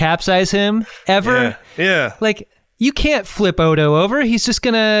possible to capsize him ever. Yeah. Like, you can't flip Odo over. He's just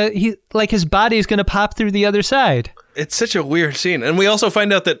his body's gonna pop through the other side. It's such a weird scene. And we also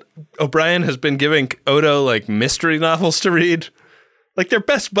find out that O'Brien has been giving Odo, like, mystery novels to read. Like, they're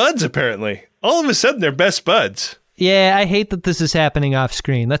best buds, apparently. All of a sudden, they're best buds. Yeah, I hate that this is happening off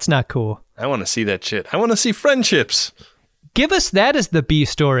screen. That's not cool. I want to see that shit. I want to see friendships. Give us that as the B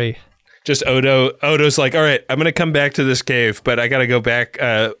story. Just Odo's like, all right, I'm going to come back to this cave, but I got to go back.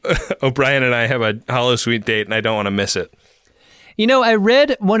 O'Brien and I have a holosuite date, and I don't want to miss it. You know, I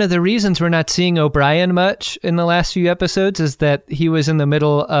read one of the reasons we're not seeing O'Brien much in the last few episodes is that he was in the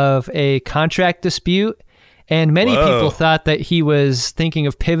middle of a contract dispute, and many people thought that he was thinking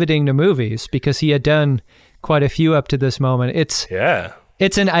of pivoting to movies because he had done quite a few up to this moment. It's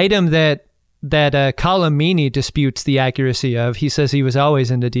an item that Colomini disputes the accuracy of. He says he was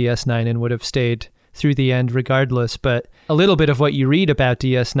always into DS9 and would have stayed through the end regardless. But a little bit of what you read about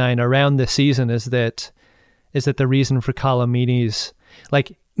DS9 around this season is that the reason for Colomini's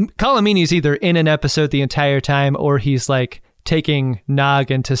either in an episode the entire time or he's like taking Nog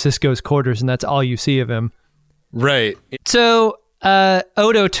into Sisko's quarters and that's all you see of him. Right. So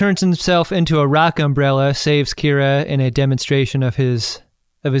Odo turns himself into a rock umbrella, saves Kira in a demonstration of his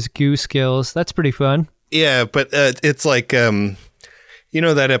goo skills. That's pretty fun. Yeah, but it's like,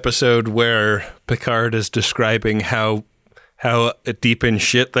 that episode where Picard is describing how deep in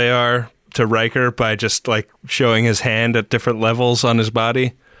shit they are to Riker by just like showing his hand at different levels on his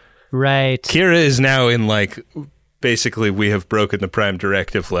body. Right. Kira is now in like, basically we have broken the Prime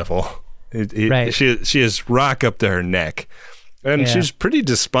Directive level. Right. She is rock up to her neck. And she's pretty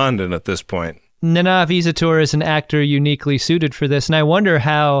despondent at this point. Nana Visator is an actor uniquely suited for this, and I wonder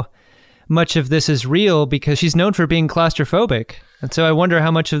how much of this is real because she's known for being claustrophobic. And so I wonder how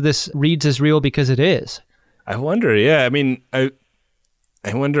much of this reads as real because it is. I wonder, yeah. I mean, I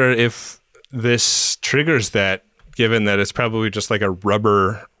wonder if this triggers that, given that it's probably just like a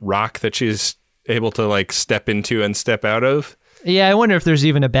rubber rock that she's able to like step into and step out of. Yeah, I wonder if there's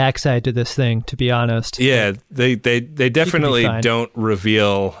even a backside to this thing, to be honest. Yeah, they definitely don't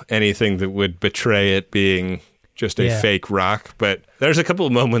reveal anything that would betray it being just a fake rock, but there's a couple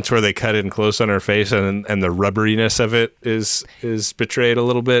of moments where they cut in close on her face and the rubberiness of it is betrayed a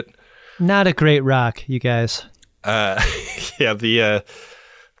little bit. Not a great rock, you guys. Yeah,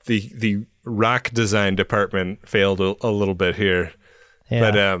 the rock design department failed a little bit here.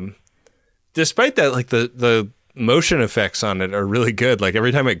 Yeah. But despite that, like the motion effects on it are really good. Like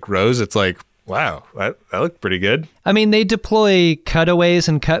every time it grows, it's like, wow, that looked pretty good. I mean, they deploy cutaways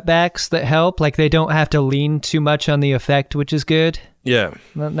and cutbacks that help. Like they don't have to lean too much on the effect, which is good. Yeah.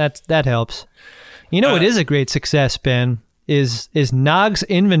 That helps. You know what is a great success, Ben, is Nog's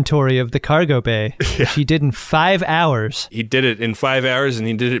inventory of the cargo bay, which he did in 5 hours. He did it in 5 hours, and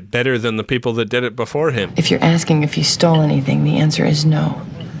he did it better than the people that did it before him. If you're asking if he stole anything, the answer is no.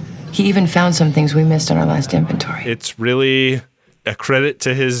 He even found some things we missed on our last inventory. It's really a credit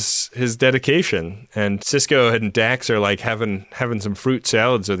to his dedication. And Sisko and Dax are like having some fruit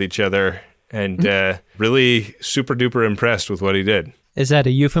salads with each other and really super duper impressed with what he did. Is that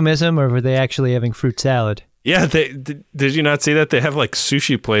a euphemism or were they actually having fruit salad? Yeah, did you not see that? They have like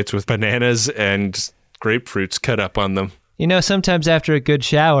sushi plates with bananas and grapefruits cut up on them. You know, sometimes after a good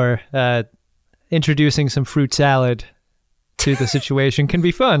shower, introducing some fruit salad to the situation can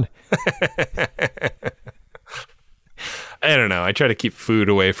be fun. I don't know. I try to keep food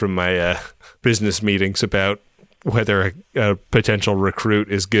away from my business meetings about whether a potential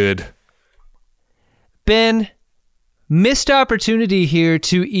recruit is good. Ben, missed opportunity here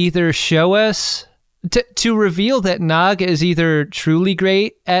to either show us, to reveal that Nog is either truly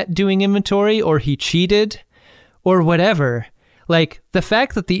great at doing inventory or he cheated or whatever. Like, the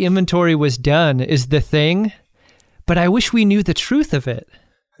fact that the inventory was done is the thing, but I wish we knew the truth of it.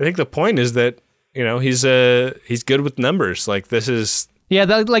 I think the point is that, you know, he's good with numbers. Like, this is Yeah,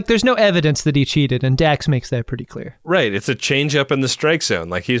 there's no evidence that he cheated, and Dax makes that pretty clear. Right, it's a change up in the strike zone.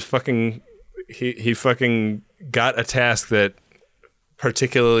 Like he fucking got a task that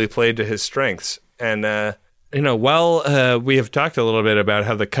particularly played to his strengths. And while we have talked a little bit about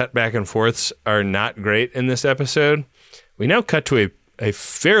how the cut back and forths are not great in this episode, we now cut to a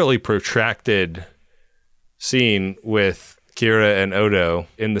fairly protracted scene with Kira and Odo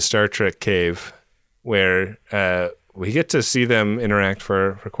in the Star Trek cave, where we get to see them interact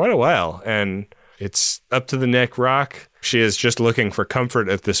for quite a while, and it's up to the neck rock. She is just looking for comfort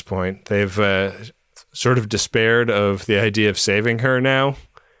at this point. They've sort of despaired of the idea of saving her now.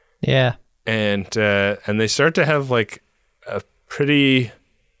 Yeah. And they start to have like a pretty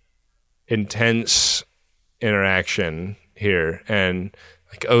intense interaction here. And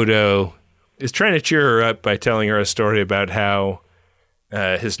like Odo is trying to cheer her up by telling her a story about how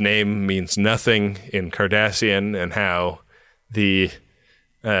his name means nothing in Cardassian, and how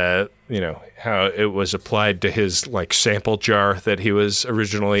how it was applied to his like sample jar that he was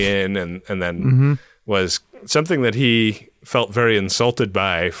originally in, and then was something that he felt very insulted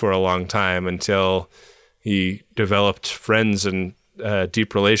by for a long time until he developed friends and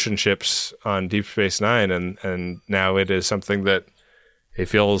deep relationships on Deep Space Nine, and now it is something that he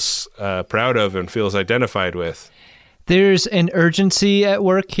feels proud of and feels identified with. There's an urgency at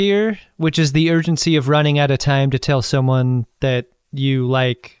work here, which is the urgency of running out of time to tell someone that you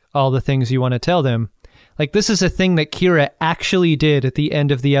like all the things you want to tell them. Like, this is a thing that Kira actually did at the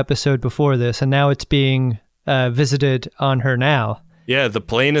end of the episode before this, and now it's being visited on her now. Yeah, the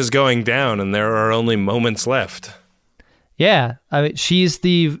plane is going down, and there are only moments left. Yeah, I mean, she's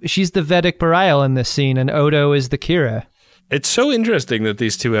the Vedic Burial in this scene, and Odo is the Kira. It's so interesting that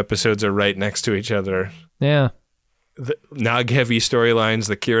these two episodes are right next to each other. Yeah. The Nog-heavy storylines,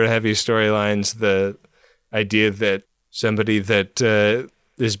 the Kira-heavy storylines, the idea that somebody that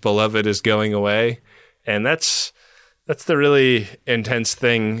is beloved is going away. And that's the really intense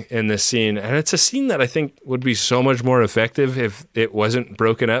thing in this scene. And it's a scene that I think would be so much more effective if it wasn't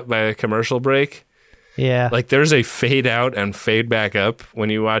broken up by a commercial break. Yeah. Like, there's a fade out and fade back up when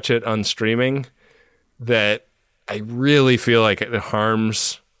you watch it on streaming that I really feel like it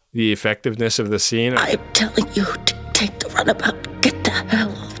harms the effectiveness of the scene. I'm telling you to take the runabout. Get the hell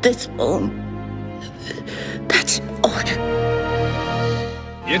off this phone. That's an order.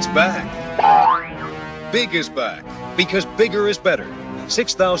 It's back. Big is back, because bigger is better.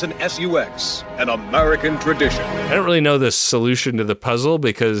 6000 SUX, an American tradition. I don't really know the solution to the puzzle,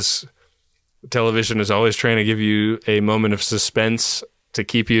 because television is always trying to give you a moment of suspense to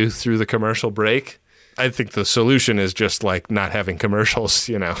keep you through the commercial break. I think the solution is just like not having commercials,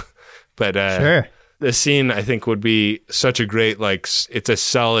 But sure. The scene, I think, would be such a great, like, it's a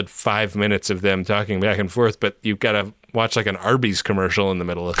solid 5 minutes of them talking back and forth, but you've got to watch like an Arby's commercial in the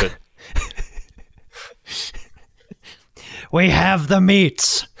middle of it. We have the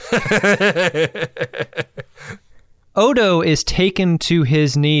meats. Odo is taken to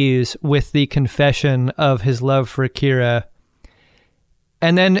his knees with the confession of his love for Kira.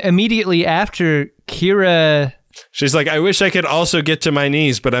 And then immediately after, Kira... She's like, I wish I could also get to my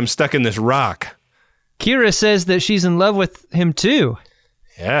knees, but I'm stuck in this rock. Kira says that she's in love with him too.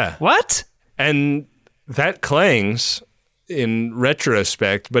 Yeah. What? And that clangs in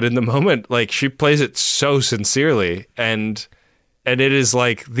retrospect, but in the moment, like, she plays it so sincerely, and it is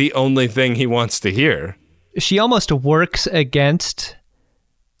like the only thing he wants to hear. She almost works against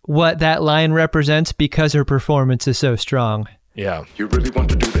what that line represents because her performance is so strong. Yeah. You really want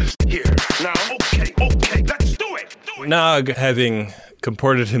to do this? Here. Now, okay, let's do it! Nog, having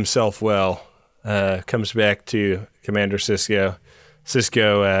comported himself well, comes back to Commander Sisko.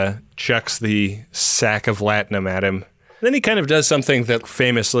 Sisko chucks the sack of latinum at him. Then he kind of does something that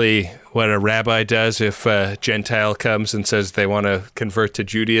famously what a rabbi does if a Gentile comes and says they want to convert to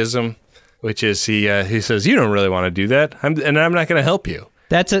Judaism, which is he says, you don't really want to do that, and I'm not going to help you.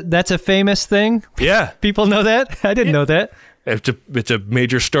 That's a famous thing? Yeah. People know that? I didn't know that. It's a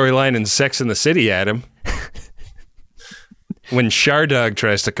major storyline in Sex and the City, Adam. When Shardog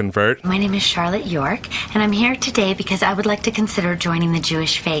tries to convert. My name is Charlotte York, and I'm here today because I would like to consider joining the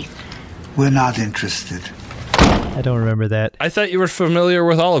Jewish faith. We're not interested. I don't remember that. I thought you were familiar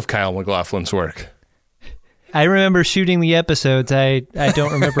with all of Kyle MacLachlan's work. I remember shooting the episodes. I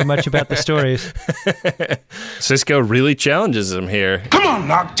don't remember much about the stories. Sisko really challenges him here. Come on,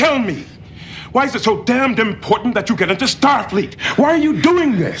 Nog, tell me. Why is it so damned important that you get into Starfleet? Why are you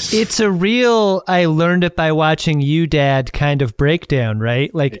doing this? It's a real I learned it by watching you, Dad kind of breakdown,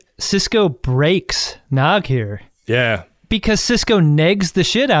 right? Like, Sisko breaks Nog here. Yeah. Because Sisko negs the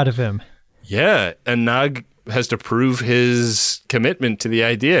shit out of him. Yeah, and Nog has to prove his commitment to the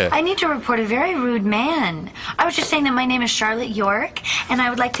idea. I need to report a very rude man. I was just saying that my name is Charlotte York, and I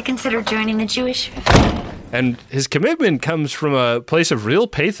would like to consider joining the Jewish... And his commitment comes from a place of real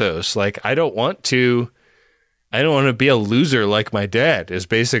pathos. Like, I don't want to be a loser like my dad, is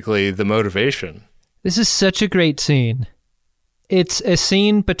basically the motivation. This is such a great scene. It's a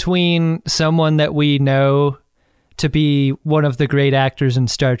scene between someone that we know to be one of the great actors in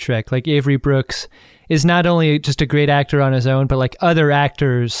Star Trek. Like, Avery Brooks is not only just a great actor on his own, but like other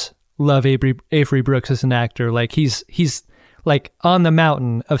actors love Avery Brooks as an actor. Like, he's like on the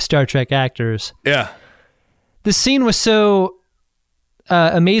mountain of Star Trek actors. Yeah. The scene was so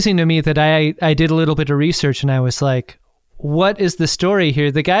amazing to me that I did a little bit of research, and I was like, what is the story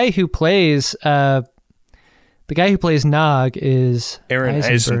here? The guy who plays Nog is Aaron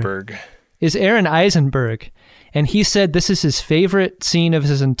Eisenberg. Is Aaron Eisenberg. And he said this is his favorite scene of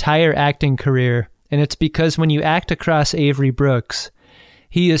his entire acting career. And it's because when you act across Avery Brooks,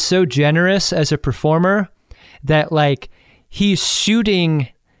 he is so generous as a performer that, like, he's shooting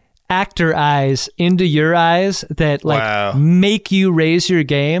actor eyes into your eyes that, like, make you raise your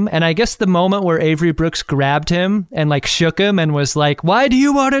game. And I guess the moment where Avery Brooks grabbed him and, like, shook him and was like, why do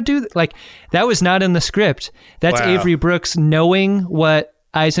you want to do that? Like, that was not in the script. That's Avery Brooks knowing what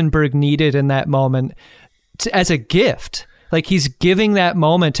Eisenberg needed in that moment as a gift. Like, he's giving that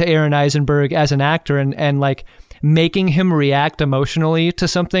moment to Aaron Eisenberg as an actor and like making him react emotionally to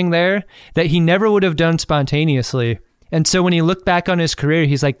something there that he never would have done spontaneously. And so when he looked back on his career,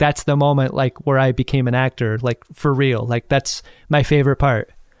 he's like, that's the moment, like, where I became an actor, like, for real. Like, that's my favorite part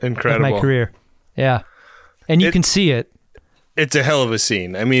Incredible. of my career. Yeah. And you can see it. It's a hell of a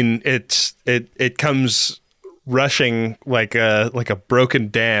scene. I mean, it comes rushing like a broken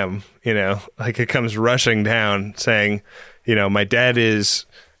dam, you know, like it comes rushing down saying, you know, my dad is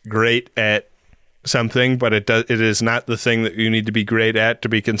great at something, but it is not the thing that you need to be great at to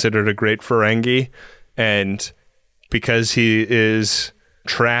be considered a great Ferengi. And because he is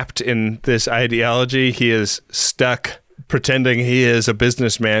trapped in this ideology, he is stuck pretending he is a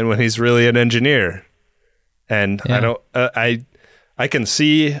businessman when he's really an engineer. And I can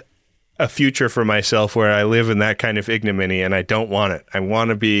see a future for myself where I live in that kind of ignominy, and I don't want it. I want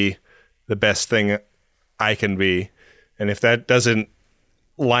to be the best thing I can be. And if that doesn't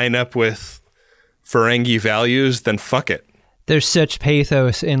line up with Ferengi values, then fuck it. There's such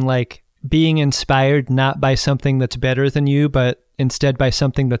pathos in, like, being inspired not by something that's better than you, but instead by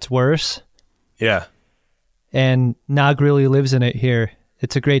something that's worse. Yeah. And Nog really lives in it here.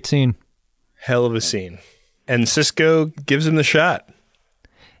 It's a great scene. Hell of a scene. And Cisco gives him the shot.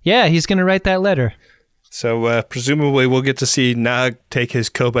 Yeah, he's going to write that letter. So presumably we'll get to see Nog take his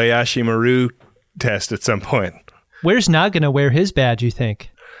Kobayashi Maru test at some point. Where's Nog going to wear his badge, you think?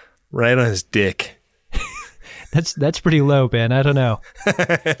 Right on his dick. That's pretty low, Ben. I don't know.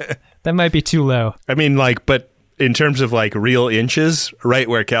 That might be too low. I mean, like, but in terms of, like, real inches, right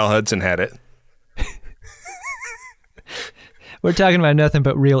where Cal Hudson had it. We're talking about nothing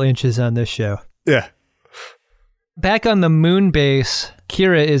but real inches on this show. Yeah. Back on the moon base,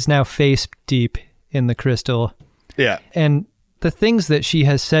 Kira is now face deep in the crystal. Yeah. And the things that she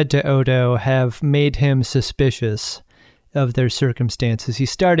has said to Odo have made him suspicious of their circumstances.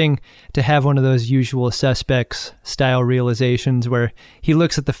 He's starting to have one of those usual suspects style realizations where he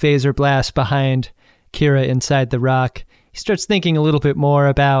looks at the phaser blast behind Kira inside the rock. He starts thinking a little bit more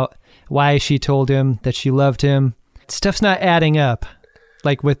about why she told him that she loved him. Stuff's not adding up,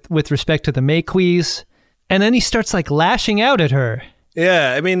 like with respect to the Maquis. And then he starts, like, lashing out at her.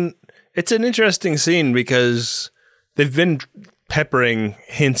 Yeah, I mean, it's an interesting scene because they've been peppering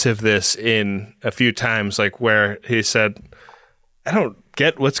hints of this in a few times, like where he said, I don't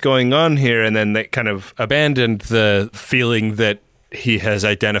get what's going on here. And then they kind of abandoned the feeling that he has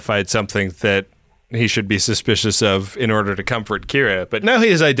identified something that he should be suspicious of in order to comfort Kira. But now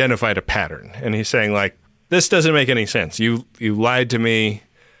he has identified a pattern. And he's saying, like, this doesn't make any sense. You lied to me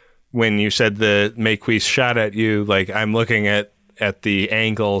when you said the Maquis shot at you. Like, I'm looking at the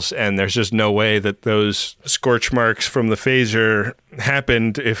angles, and there's just no way that those scorch marks from the phaser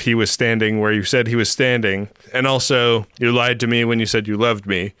happened if he was standing where you said he was standing. And also, you lied to me when you said you loved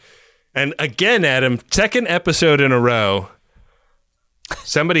me. And again, Adam, second episode in a row,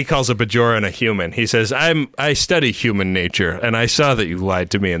 somebody calls a Bajoran a human. He says, I study human nature, and I saw that you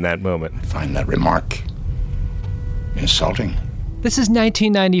lied to me in that moment. I find that remark insulting. This is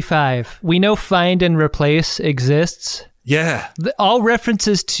 1995. We know find and replace exists. Yeah. All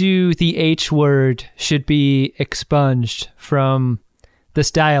references to the H word should be expunged from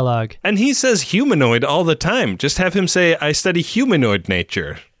this dialogue. And he says humanoid all the time. Just have him say, I study humanoid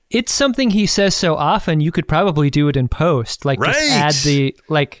nature. It's something he says so often, you could probably do it in post. Like, just add the,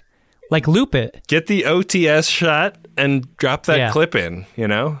 like loop it. Get the OTS shot and drop that clip in, you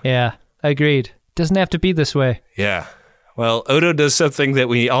know? Yeah, agreed. Doesn't have to be this way. Yeah. Well, Odo does something that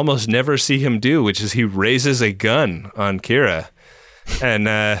we almost never see him do, which is he raises a gun on Kira.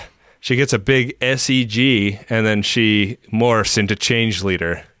 And she gets a big SEG, and then she morphs into Change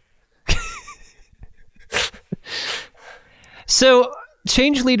Leader. So,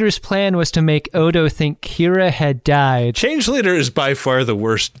 Change Leader's plan was to make Odo think Kira had died. Change Leader is by far the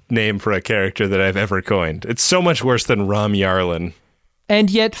worst name for a character that I've ever coined. It's so much worse than Rom Yarlin. And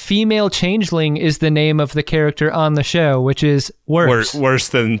yet, Female Changeling is the name of the character on the show, which is worse. Worse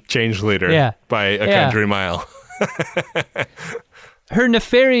than Change Leader by a country mile. Her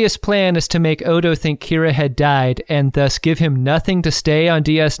nefarious plan is to make Odo think Kira had died and thus give him nothing to stay on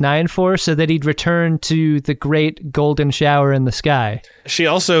DS9 for so that he'd return to the great golden shower in the sky. She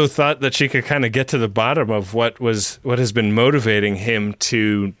also thought that she could kind of get to the bottom of what has been motivating him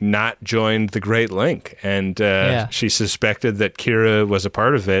to not join the Great Link. And she suspected that Kira was a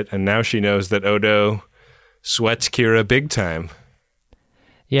part of it, and now she knows that Odo sweats Kira big time.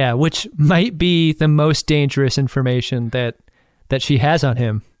 Yeah, which might be the most dangerous information that she has on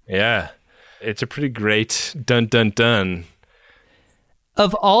him. Yeah. It's a pretty great dun-dun-dun.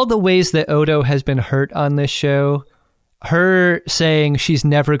 Of all the ways that Odo has been hurt on this show, her saying she's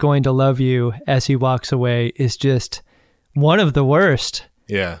never going to love you as he walks away is just one of the worst.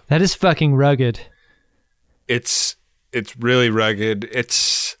 Yeah. That is fucking rugged. It's really rugged.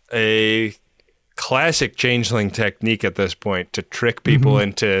 It's a classic changeling technique at this point to trick people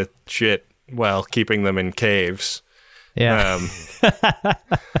into shit while keeping them in caves. Yeah.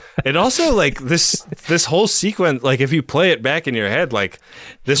 It also, like, this whole sequence, like, if you play it back in your head, like,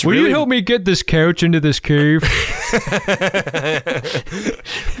 this Will really... you help me get this couch into this cave?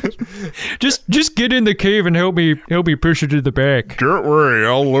 just get in the cave and help me push it to the back. Don't worry,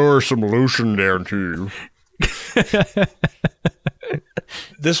 I'll lower some lotion down to you.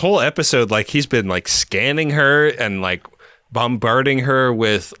 This whole episode, like, he's been, like, scanning her and, like, bombarding her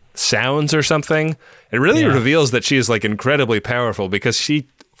with sounds or something. It really reveals that she is, like, incredibly powerful because she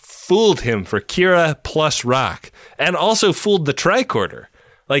fooled him for Kira plus Rock and also fooled the tricorder.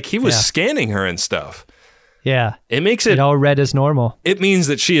 Like, he was scanning her and stuff. Yeah. It makes it all read as normal. It means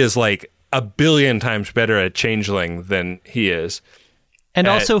that she is, like, 1 billion times better at changeling than he is. And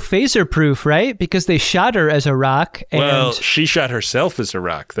also phaser proof, right? Because they shot her as a rock. Well, she shot herself as a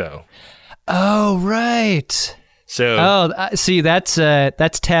rock, though. Oh, right. So, see, that's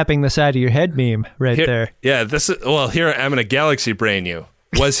tapping the side of your head meme there. Yeah, here I'm going to galaxy brain you.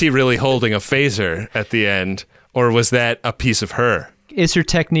 Was he really holding a phaser at the end, or was that a piece of her? Is her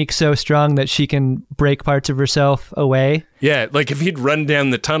technique so strong that she can break parts of herself away? Yeah, like if he'd run down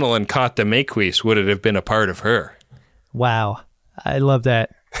the tunnel and caught the Maquis, would it have been a part of her? Wow. I love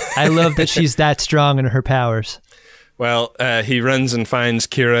that. I love that she's that strong in her powers. Well, he runs and finds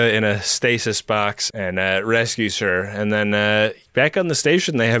Kira in a stasis box and rescues her. And then back on the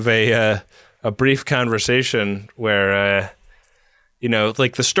station, they have a brief conversation where,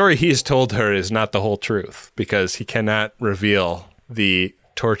 like the story he has told her is not the whole truth because he cannot reveal the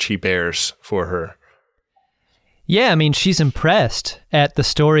torch he bears for her. Yeah, I mean, she's impressed at the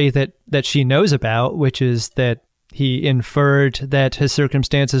story that she knows about, which is that he inferred that his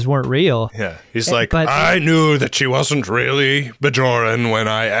circumstances weren't real. Yeah, he's like, I knew that she wasn't really Bajoran when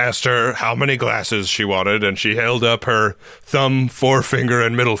I asked her how many glasses she wanted, and she held up her thumb, forefinger,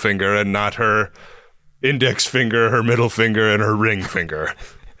 and middle finger, and not her index finger, her middle finger, and her ring finger.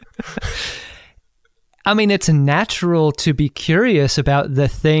 I mean, it's natural to be curious about the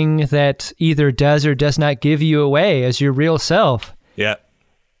thing that either does or does not give you away as your real self. Yeah.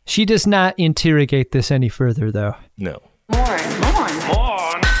 She does not interrogate this any further, though. No. Morn.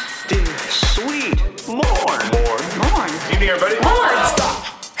 Dear sweet. Morn. You near, buddy? Morn. Stop.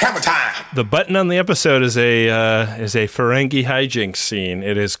 Hammer time. The button on the episode is a Ferengi hijinks scene.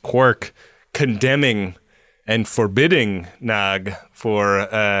 It is Quark condemning and forbidding Nog for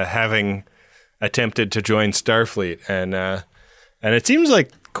having attempted to join Starfleet, and it seems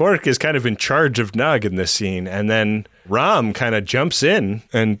like Quark is kind of in charge of Nog in this scene, and then Rom kind of jumps in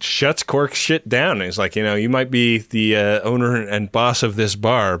and shuts Quark's shit down. He's like, you might be the owner and boss of this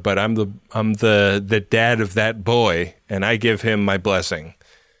bar, but I'm the dad of that boy, and I give him my blessing.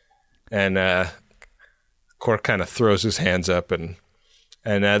 And Quark kind of throws his hands up, and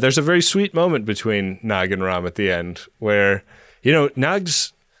there's a very sweet moment between Nog and Rom at the end, where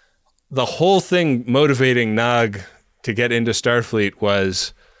Nog's the whole thing motivating Nog to get into Starfleet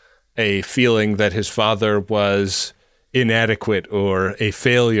was a feeling that his father was inadequate or a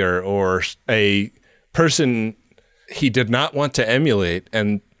failure or a person he did not want to emulate.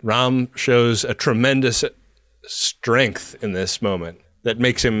 And Ram shows a tremendous strength in this moment that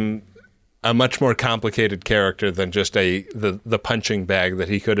makes him a much more complicated character than just the punching bag that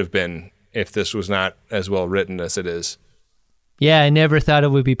he could have been if this was not as well written as it is. Yeah, I never thought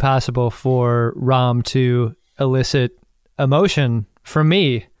it would be possible for Ram to elicit emotion from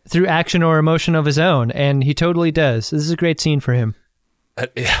me through action or emotion of his own, and he totally does. This is a great scene for him.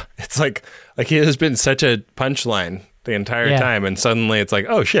 Yeah, it's like he has been such a punchline the entire time, and suddenly it's like,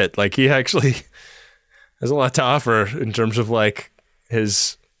 oh shit, like he actually has a lot to offer in terms of like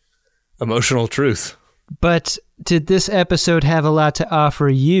his emotional truth. But did this episode have a lot to offer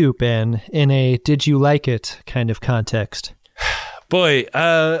you, Ben, in a did you like it kind of context? Boy,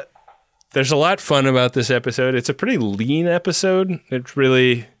 there's a lot fun about this episode. It's a pretty lean episode. It's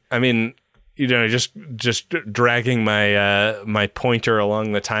really, I mean, you know, just dragging my pointer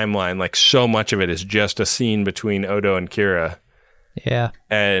along the timeline, like so much of it is just a scene between Odo and Kira. Yeah.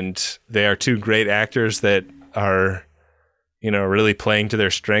 And they are two great actors that are, you know, really playing to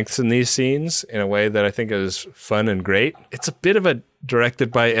their strengths in these scenes in a way that I think is fun and great. It's a bit of a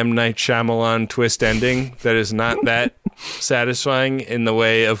directed by M. Night Shyamalan twist ending that is not that satisfying in the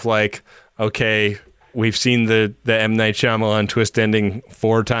way of like, okay, we've seen the M. Night Shyamalan twist ending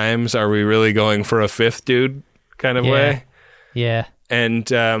 4 times. Are we really going for a 5th, dude? Kind of way. Yeah.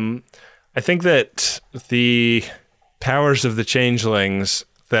 And I think that the powers of the changelings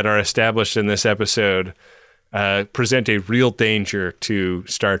that are established in this episode present a real danger to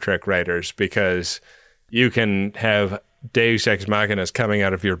Star Trek writers, because you can have Deus Ex Machinas coming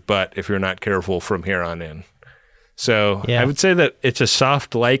out of your butt if you're not careful from here on in. So I would say that it's a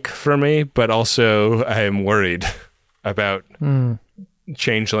soft like for me, but also I am worried about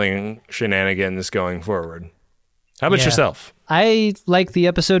changeling shenanigans going forward. How about yourself? I like the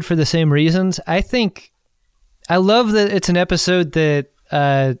episode for the same reasons. I love that it's an episode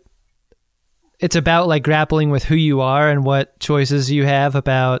that it's about like grappling with who you are and what choices you have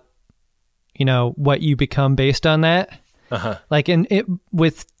about, you know, what you become based on that. Like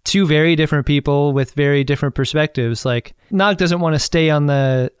with two very different people with very different perspectives. Like Nog doesn't want to stay on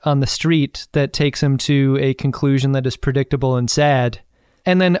the street that takes him to a conclusion that is predictable and sad.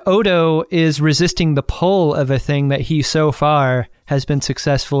 And then Odo is resisting the pull of a thing that he so far has been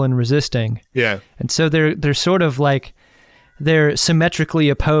successful in resisting. Yeah. And so they're sort of like, they're symmetrically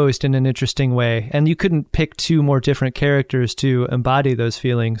opposed in an interesting way. And you couldn't pick 2 more different characters to embody those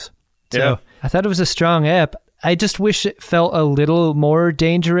feelings. So I thought it was a strong ep. I just wish it felt a little more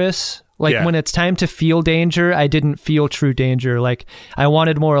dangerous. Like when it's time to feel danger, I didn't feel true danger. Like I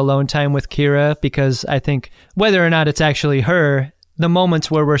wanted more alone time with Kira, because I think whether or not it's actually her, the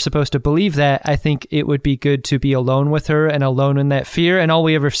moments where we're supposed to believe that, I think it would be good to be alone with her and alone in that fear. And all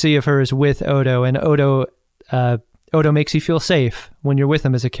we ever see of her is with Odo, and Odo makes you feel safe when you're with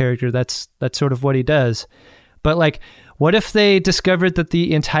him as a character. That's sort of what he does. But like, what if they discovered that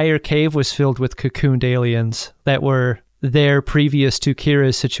the entire cave was filled with cocooned aliens that were there previous to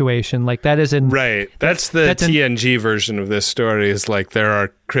Kira's situation? Like that is right. That's the TNG version of this story. Is like there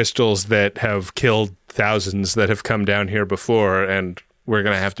are crystals that have killed thousands that have come down here before, and we're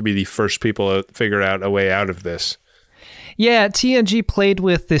going to have to be the first people to figure out a way out of this. Yeah, TNG played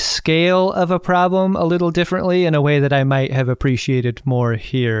with the scale of a problem a little differently in a way that I might have appreciated more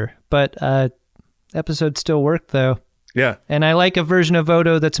here. But episode still worked, though. Yeah. And I like a version of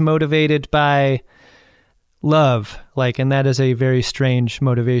Odo that's motivated by love, and that is a very strange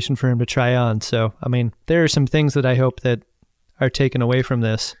motivation for him to try on. So, I mean, there are some things that I hope that are taken away from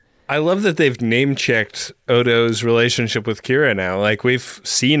this. I love that they've name-checked Odo's relationship with Kira now. Like, we've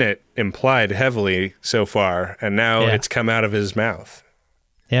seen it implied heavily so far, and now it's come out of his mouth.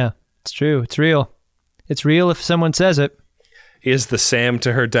 Yeah, it's true. It's real. It's real if someone says it. He is the Sam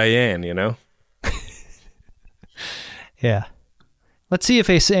to her Diane, you know? Yeah. Let's see if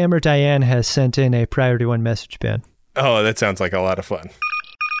a Sam or Diane has sent in a Priority 1 message, Ben. Oh, that sounds like a lot of fun.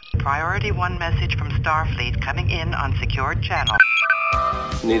 Priority 1 message from Starfleet coming in on secured channel.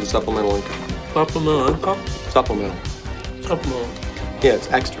 Need a supplemental income. Supplemental income? Supplemental. Yeah,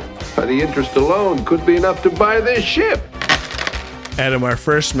 it's extra. The interest alone could be enough to buy this ship. Adam, our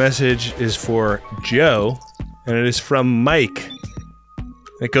first message is for Joe, and it is from Mike.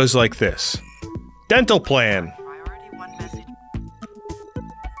 It goes like this. Dental plan.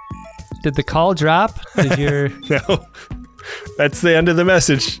 Did the call drop? Did your... No. That's the end of the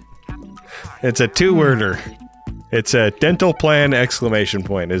message. It's a 2-worder. It's a dental plan ! Is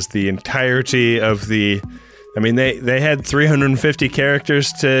the entirety of the... I mean, they had 350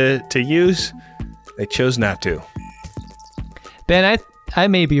 characters to use. They chose not to. Ben, I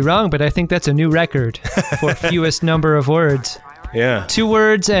may be wrong, but I think that's a new record for fewest number of words. Yeah. 2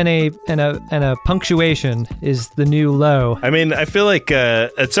 words and a punctuation is the new low. I mean, I feel like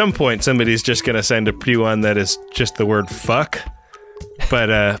at some point somebody's just going to send a P1 that is just the word fuck.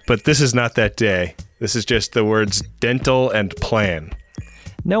 But this is not that day. This is just the words dental and plan.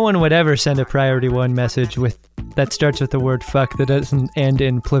 No one would ever send a priority 1 message that starts with the word fuck that doesn't end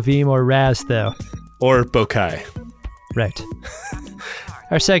in plavim or raz, though. Or bokai. Right.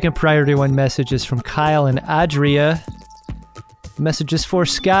 Our second priority 1 message is from Kyle and Adria. The message is for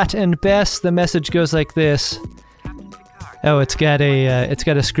Scott and Bess. The message goes like this. Oh, it's got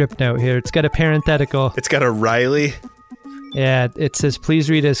a script note here. It's got a parenthetical. It's got a Riley. Yeah, it says, please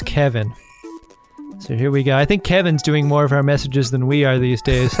read as Kevin. So here we go. I think Kevin's doing more of our messages than we are these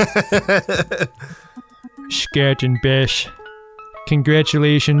days. Scott and Bess,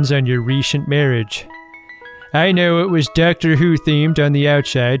 congratulations on your recent marriage. I know it was Doctor Who themed on the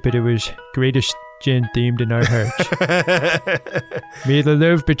outside, but it was Greatest Gen themed in our hearts. May the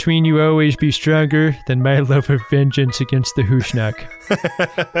love between you always be stronger than my love of vengeance against the Hushnuk.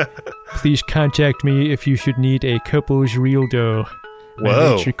 Please contact me if you should need a couple's real dough.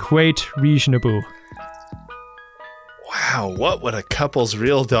 Whoa. You're quite reasonable. Wow, what would a couple's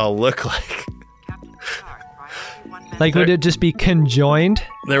real doll look like? Like, would it just be conjoined?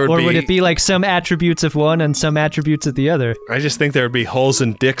 Would it be like some attributes of one and some attributes of the other? I just think there would be holes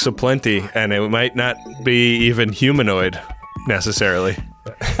and dicks aplenty, and it might not be even humanoid, necessarily.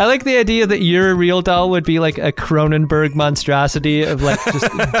 I like the idea that your real doll would be like a Cronenberg monstrosity of like just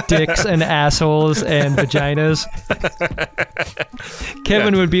dicks and assholes and vaginas.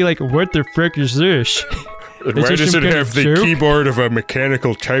 Kevin would be like, what the frick is this? Why does it have the keyboard of a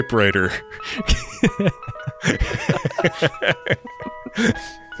mechanical typewriter?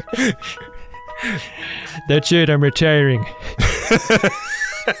 That's it, I'm retiring.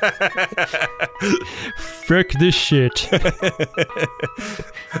 Frick this shit.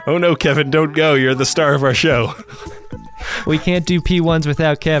 Oh no, Kevin, don't go. You're the star of our show. We can't do P1s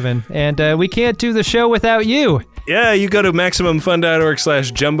without Kevin, and we can't do the show without you. Yeah, you go to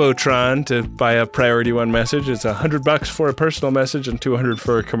MaximumFun.org/Jumbotron to buy a Priority 1 message. It's $100 for a personal message and $200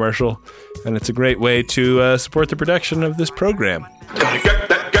 for a commercial. And it's a great way to support the production of this program. Get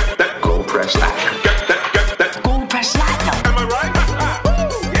that, go press that. Get that, go press that. Am I right?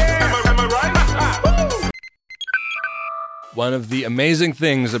 Yeah. Am I right? One of the amazing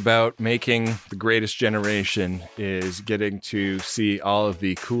things about making The Greatest Generation is getting to see all of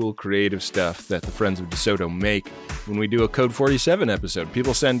the cool creative stuff that the Friends of DeSoto make when we do a Code 47 episode.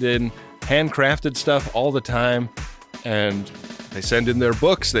 People send in handcrafted stuff all the time, and they send in their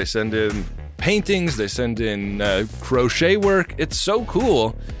books, they send in paintings, they send in crochet work. It's so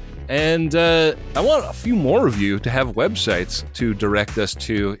cool. And I want a few more of you to have websites to direct us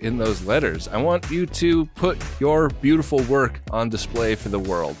to in those letters. I want you to put your beautiful work on display for the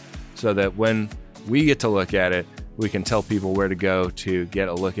world so that when we get to look at it, we can tell people where to go to get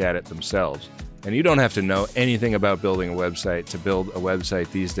a look at it themselves. And you don't have to know anything about building a website to build a website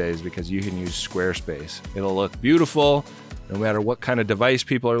these days because you can use Squarespace. It'll look beautiful no matter what kind of device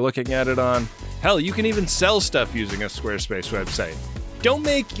people are looking at it on. Hell, you can even sell stuff using a Squarespace website. Don't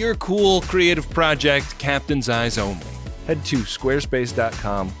make your cool creative project Captain's Eyes only. Head to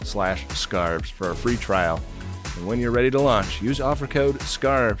squarespace.com/scarves for a free trial. And when you're ready to launch, use offer code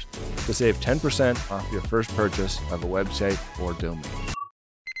SCARVES to save 10% off your first purchase of a website or domain.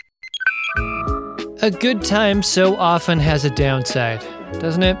 A good time so often has a downside,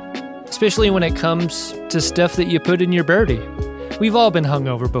 doesn't it? Especially when it comes to stuff that you put in your birdie. We've all been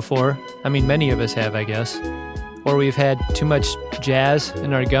hungover before. I mean, many of us have, I guess. Or we've had too much jazz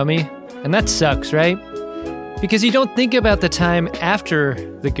in our gummy, and that sucks, right? Because you don't think about the time after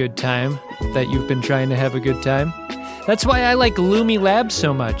the good time that you've been trying to have a good time. That's why I like Lumi Labs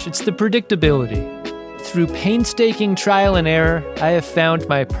so much. It's the predictability. Through painstaking trial and error, I have found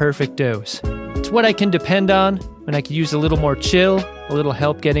my perfect dose. It's what I can depend on when I could use a little more chill, a little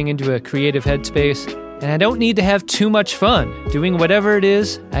help getting into a creative headspace, and I don't need to have too much fun doing whatever it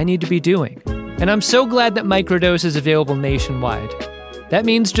is I need to be doing. And I'm so glad that Microdose is available nationwide. That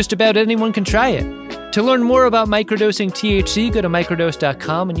means just about anyone can try it. To learn more about microdosing THC, go to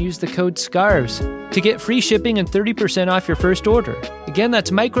microdose.com and use the code SCARVES to get free shipping and 30% off your first order. Again,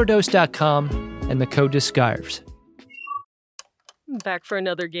 that's microdose.com and the code is SCARVES. Back for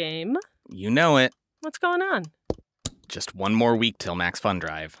another game. You know it. What's going on? Just one more week till Max Fun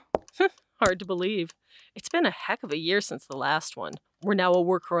Drive. Hard to believe. It's been a heck of a year since the last one. We're now a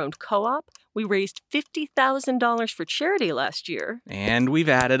worker-owned co-op. We raised $50,000 for charity last year. And we've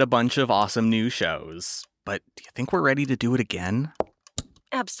added a bunch of awesome new shows. but do you think we're ready to do it again?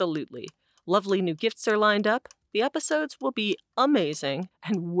 Absolutely. Lovely new gifts are lined up. The episodes will be amazing,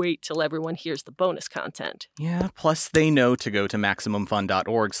 and wait till everyone hears the bonus content. Yeah, plus they know to go to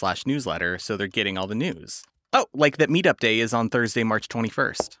MaximumFun.org/newsletter, so they're getting all the news. Oh, like that meetup day is on Thursday, March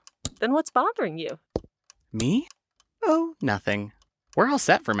 21st. Then what's bothering you? Me? Oh, nothing. We're all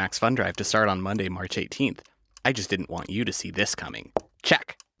set for Max Fun Drive to start on Monday, March 18th. I just didn't want you to see this coming.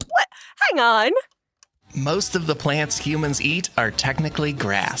 Check. What? Hang on. Most of the plants humans eat are technically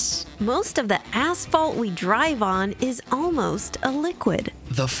grass. Most of the asphalt we drive on is almost a liquid.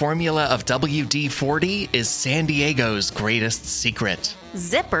 The formula of WD-40 is San Diego's greatest secret.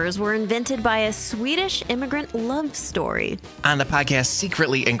 Zippers were invented by a Swedish immigrant love story. On the podcast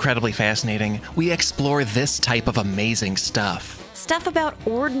Secretly Incredibly Fascinating, we explore this type of amazing stuff. Stuff about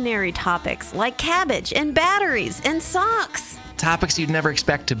ordinary topics like cabbage and batteries and socks. Topics you'd never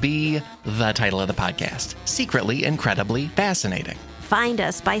expect to be the title of the podcast. Secretly Incredibly Fascinating. Find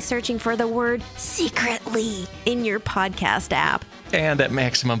us by searching for the word secretly in your podcast app. And at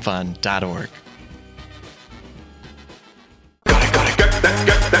MaximumFun.org.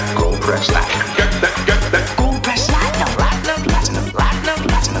 Get that gold press line. Get that gold press line.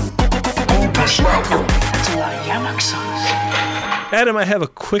 Gold press line. That's a lot of yamak sauce. Adam, I have a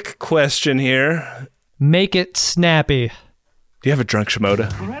quick question here. Make it snappy. Do you have a drunk Shimoda?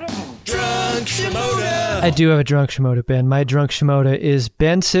 Drunk Shimoda! I do have a drunk Shimoda, Ben. My drunk Shimoda is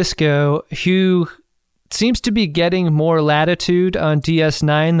Ben Sisko, who seems to be getting more latitude on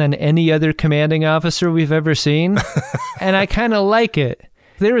DS9 than any other commanding officer we've ever seen. And I kind of like it.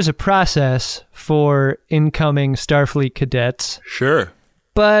 There is a process for incoming Starfleet cadets. Sure.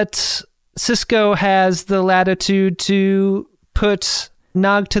 But Sisko has the latitude to put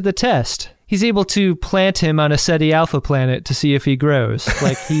Nog to the test. He's able to plant him on a SETI Alpha planet to see if he grows.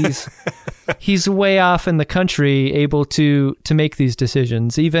 Like he's way off in the country, able to make these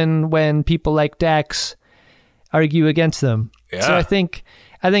decisions, even when people like Dax argue against them. Yeah. So I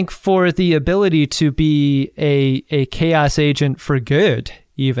think for the ability to be a chaos agent for good,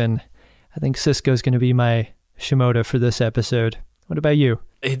 even, I think Sisko's going to be my Shimoda for this episode. What about you?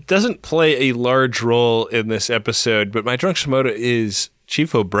 It doesn't play a large role in this episode, but my drunk Shimoda is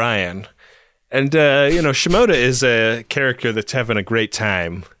Chief O'Brien. And, Shimoda is a character that's having a great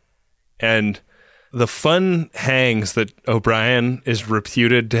time. And the fun hangs that O'Brien is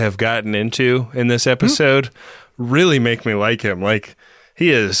reputed to have gotten into in this episode really make me like him. Like,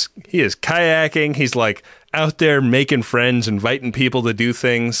 he is kayaking. He's, like, out there making friends, inviting people to do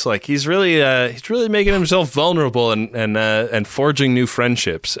things. Like, he's really making himself vulnerable and forging new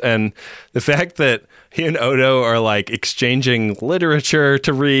friendships. And the fact that he and Odo are like exchanging literature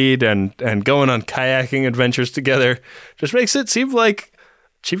to read and going on kayaking adventures together just makes it seem like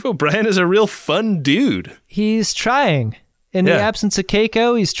Chief O'Brien is a real fun dude. He's trying. In the absence of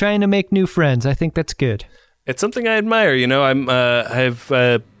Keiko, he's trying to make new friends. I think that's good. It's something I admire. You know, I've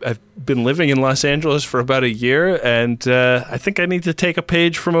been living in Los Angeles for about a year, and I think I need to take a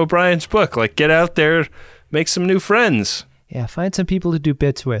page from O'Brien's book. Like, get out there, make some new friends. Yeah, find some people to do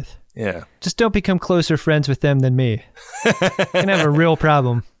bits with. Yeah. Just don't become closer friends with them than me. You're going to have a real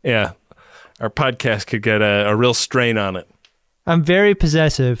problem. Yeah. Our podcast could get a real strain on it. I'm very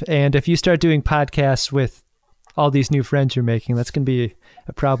possessive, and if you start doing podcasts with all these new friends you're making, that's going to be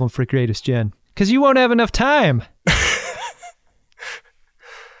a problem for Greatest Gen. Because you won't have enough time.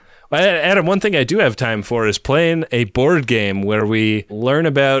 Well, Adam, one thing I do have time for is playing a board game where we learn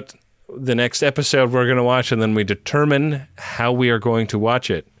about the next episode we're going to watch, and then we determine how we are going to watch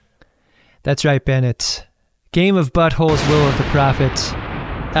it. That's right, Ben. It's Game of Buttholes, Will of the Prophets.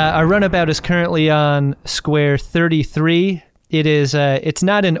 Our runabout is currently on square 33. It is. It's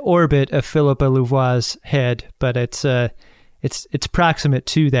not in orbit of Philippa Louvois' head, but it's proximate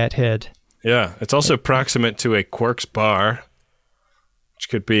to that head. Yeah, it's also proximate to a Quark's bar, which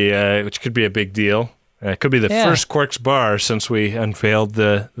could be a big deal. It could be the first Quark's bar since we unveiled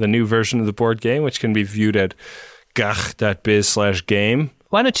the new version of the board game, which can be viewed at gach.biz/game.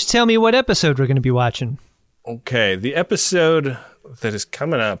 Why don't you tell me what episode we're going to be watching? Okay, the episode that is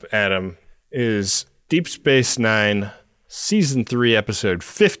coming up, Adam, is Deep Space Nine, Season 3, Episode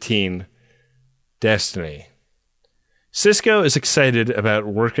 15, Destiny. Sisko is excited about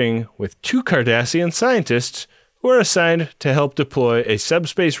working with 2 Cardassian scientists who are assigned to help deploy a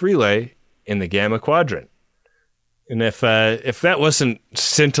subspace relay in the Gamma Quadrant. And if that wasn't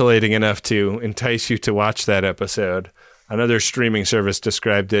scintillating enough to entice you to watch that episode, another streaming service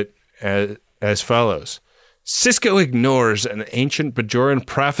described it as follows. Sisko ignores an ancient Bajoran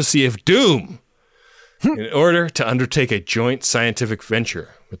prophecy of doom in order to undertake a joint scientific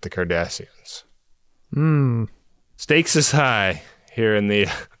venture with the Cardassians. Stakes is high here in the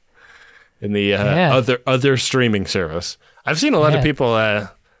other streaming service. I've seen a lot of people.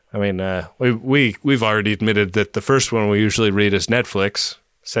 We've already admitted that the first one we usually read is Netflix.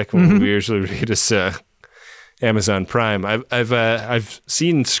 Second one we usually read is Amazon Prime. I've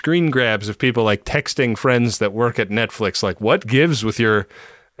seen screen grabs of people like texting friends that work at Netflix, like, what gives with your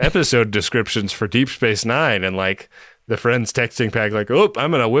episode descriptions for Deep Space Nine? And like the friends texting back like, oh,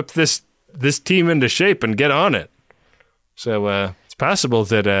 I'm gonna whip this team into shape and get on it. So it's possible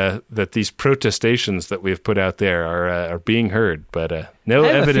that these protestations that we've put out there are being heard, but no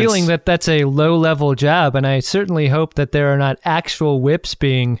evidence. I have a feeling that that's a low-level job, and I certainly hope that there are not actual whips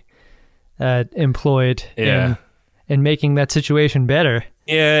being employed in making that situation better.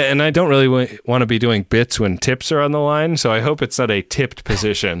 Yeah, and I don't really want to be doing bits when tips are on the line, so I hope it's not a tipped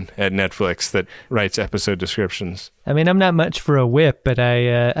position at Netflix that writes episode descriptions. I mean, I'm not much for a whip, but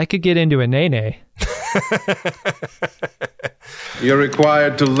I could get into a nay-nay. You're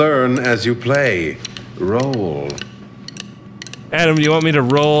required to learn as you play. Roll. Adam, do you want me to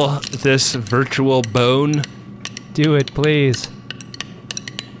roll this virtual bone? Do it, please.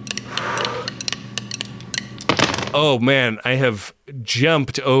 Oh, man, I have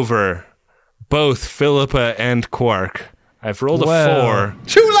jumped over both Philippa and Quark. I've rolled a 4.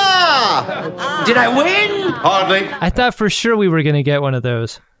 Chula! Did I win? Hardly. I thought for sure we were going to get one of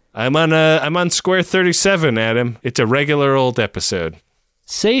those. I'm on square 37, Adam. It's a regular old episode.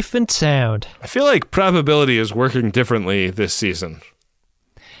 Safe and sound. I feel like probability is working differently this season.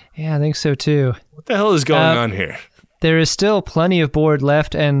 Yeah, I think so too. What the hell is going on here? There is still plenty of board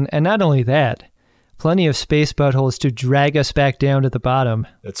left, and not only that, plenty of space buttholes to drag us back down to the bottom.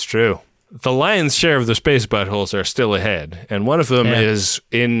 That's true. The lion's share of the space buttholes are still ahead, and one of them is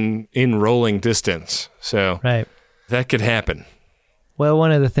in rolling distance. So that could happen. Well,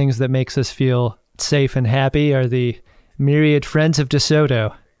 one of the things that makes us feel safe and happy are the myriad friends of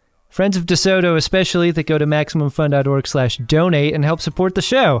DeSoto. Friends of DeSoto especially that go to MaximumFun.org/donate and help support the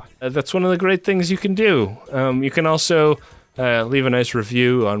show. That's one of the great things you can do. You can also leave a nice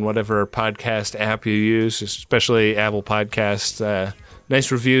review on whatever podcast app you use, especially Apple Podcasts.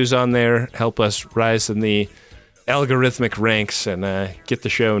 Nice reviews on there help us rise in the algorithmic ranks and get the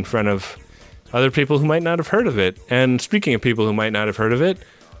show in front of other people who might not have heard of it. And speaking of people who might not have heard of it,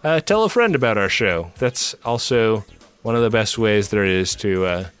 tell a friend about our show. That's also one of the best ways there is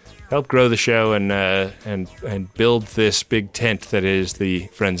to help grow the show and build this big tent that is the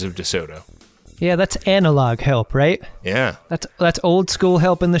Friends of DeSoto. Yeah, that's analog help, right? Yeah. That's old school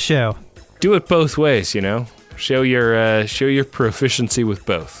help in the show. Do it both ways, you know? Show your proficiency with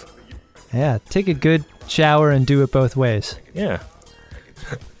both. Yeah, take a good shower and do it both ways. Yeah.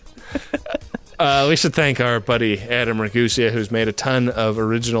 We should thank our buddy Adam Ragusia, who's made a ton of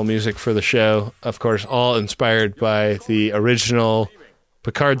original music for the show. Of course, all inspired by the original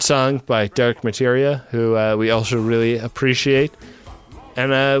Picard song by Dark Materia, who we also really appreciate.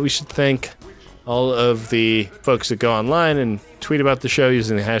 And we should thank all of the folks that go online and tweet about the show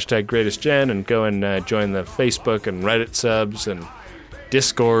using the hashtag GreatestGen and go and join the Facebook and Reddit subs and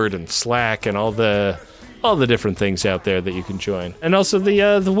Discord and Slack and all the different things out there that you can join. And also the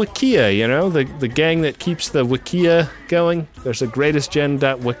Wikia, you know, the gang that keeps the Wikia going. There's a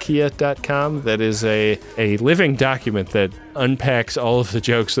greatestgen.wikia.com that is a living document that unpacks all of the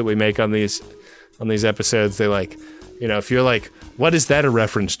jokes that we make on these episodes. They like, you know, if you're like, what is that a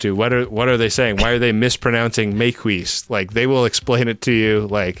reference to? What are they saying? Why are they mispronouncing Maquis? Like, they will explain it to you.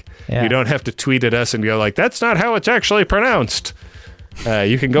 Like, you don't have to tweet at us and go like, that's not how it's actually pronounced.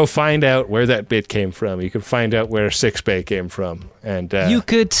 You can go find out where that bit came from. You can find out where Sixbay came from. And you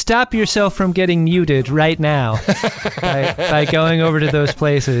could stop yourself from getting muted right now by going over to those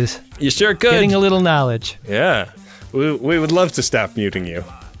places. You sure could. Getting a little knowledge. Yeah. We would love to stop muting you.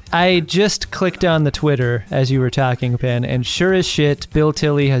 I just clicked on the Twitter as you were talking, Ben, and sure as shit, Bill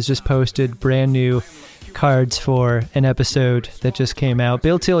Tilley has just posted brand new cards for an episode that just came out.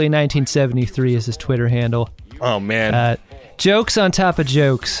 Bill Tilley 1973 is his Twitter handle. Oh, man. Jokes on top of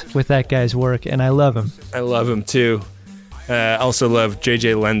jokes with that guy's work, and I love him. I love him, too. Also love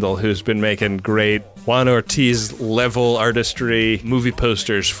J.J. Lendl, who's been making great Juan Ortiz-level artistry movie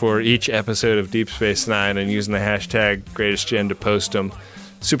posters for each episode of Deep Space Nine and using the hashtag GreatestGen to post them.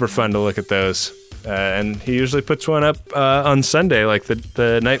 Super fun to look at those. And he usually puts one up on Sunday, like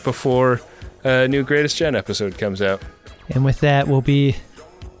the night before a new Greatest Gen episode comes out. And with that, we'll be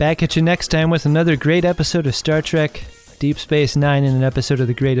back at you next time with another great episode of Star Trek Deep Space Nine and an episode of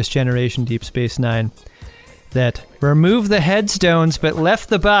the Greatest Generation Deep Space Nine that removed the headstones but left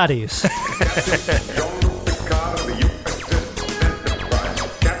the bodies.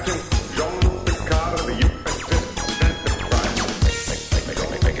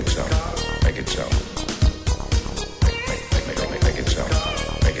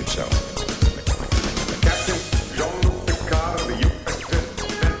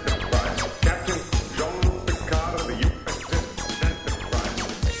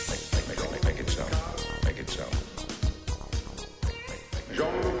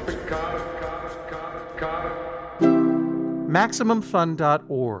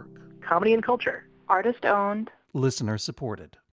 MaximumFun.org. Comedy and culture. Artist owned. Listener supported.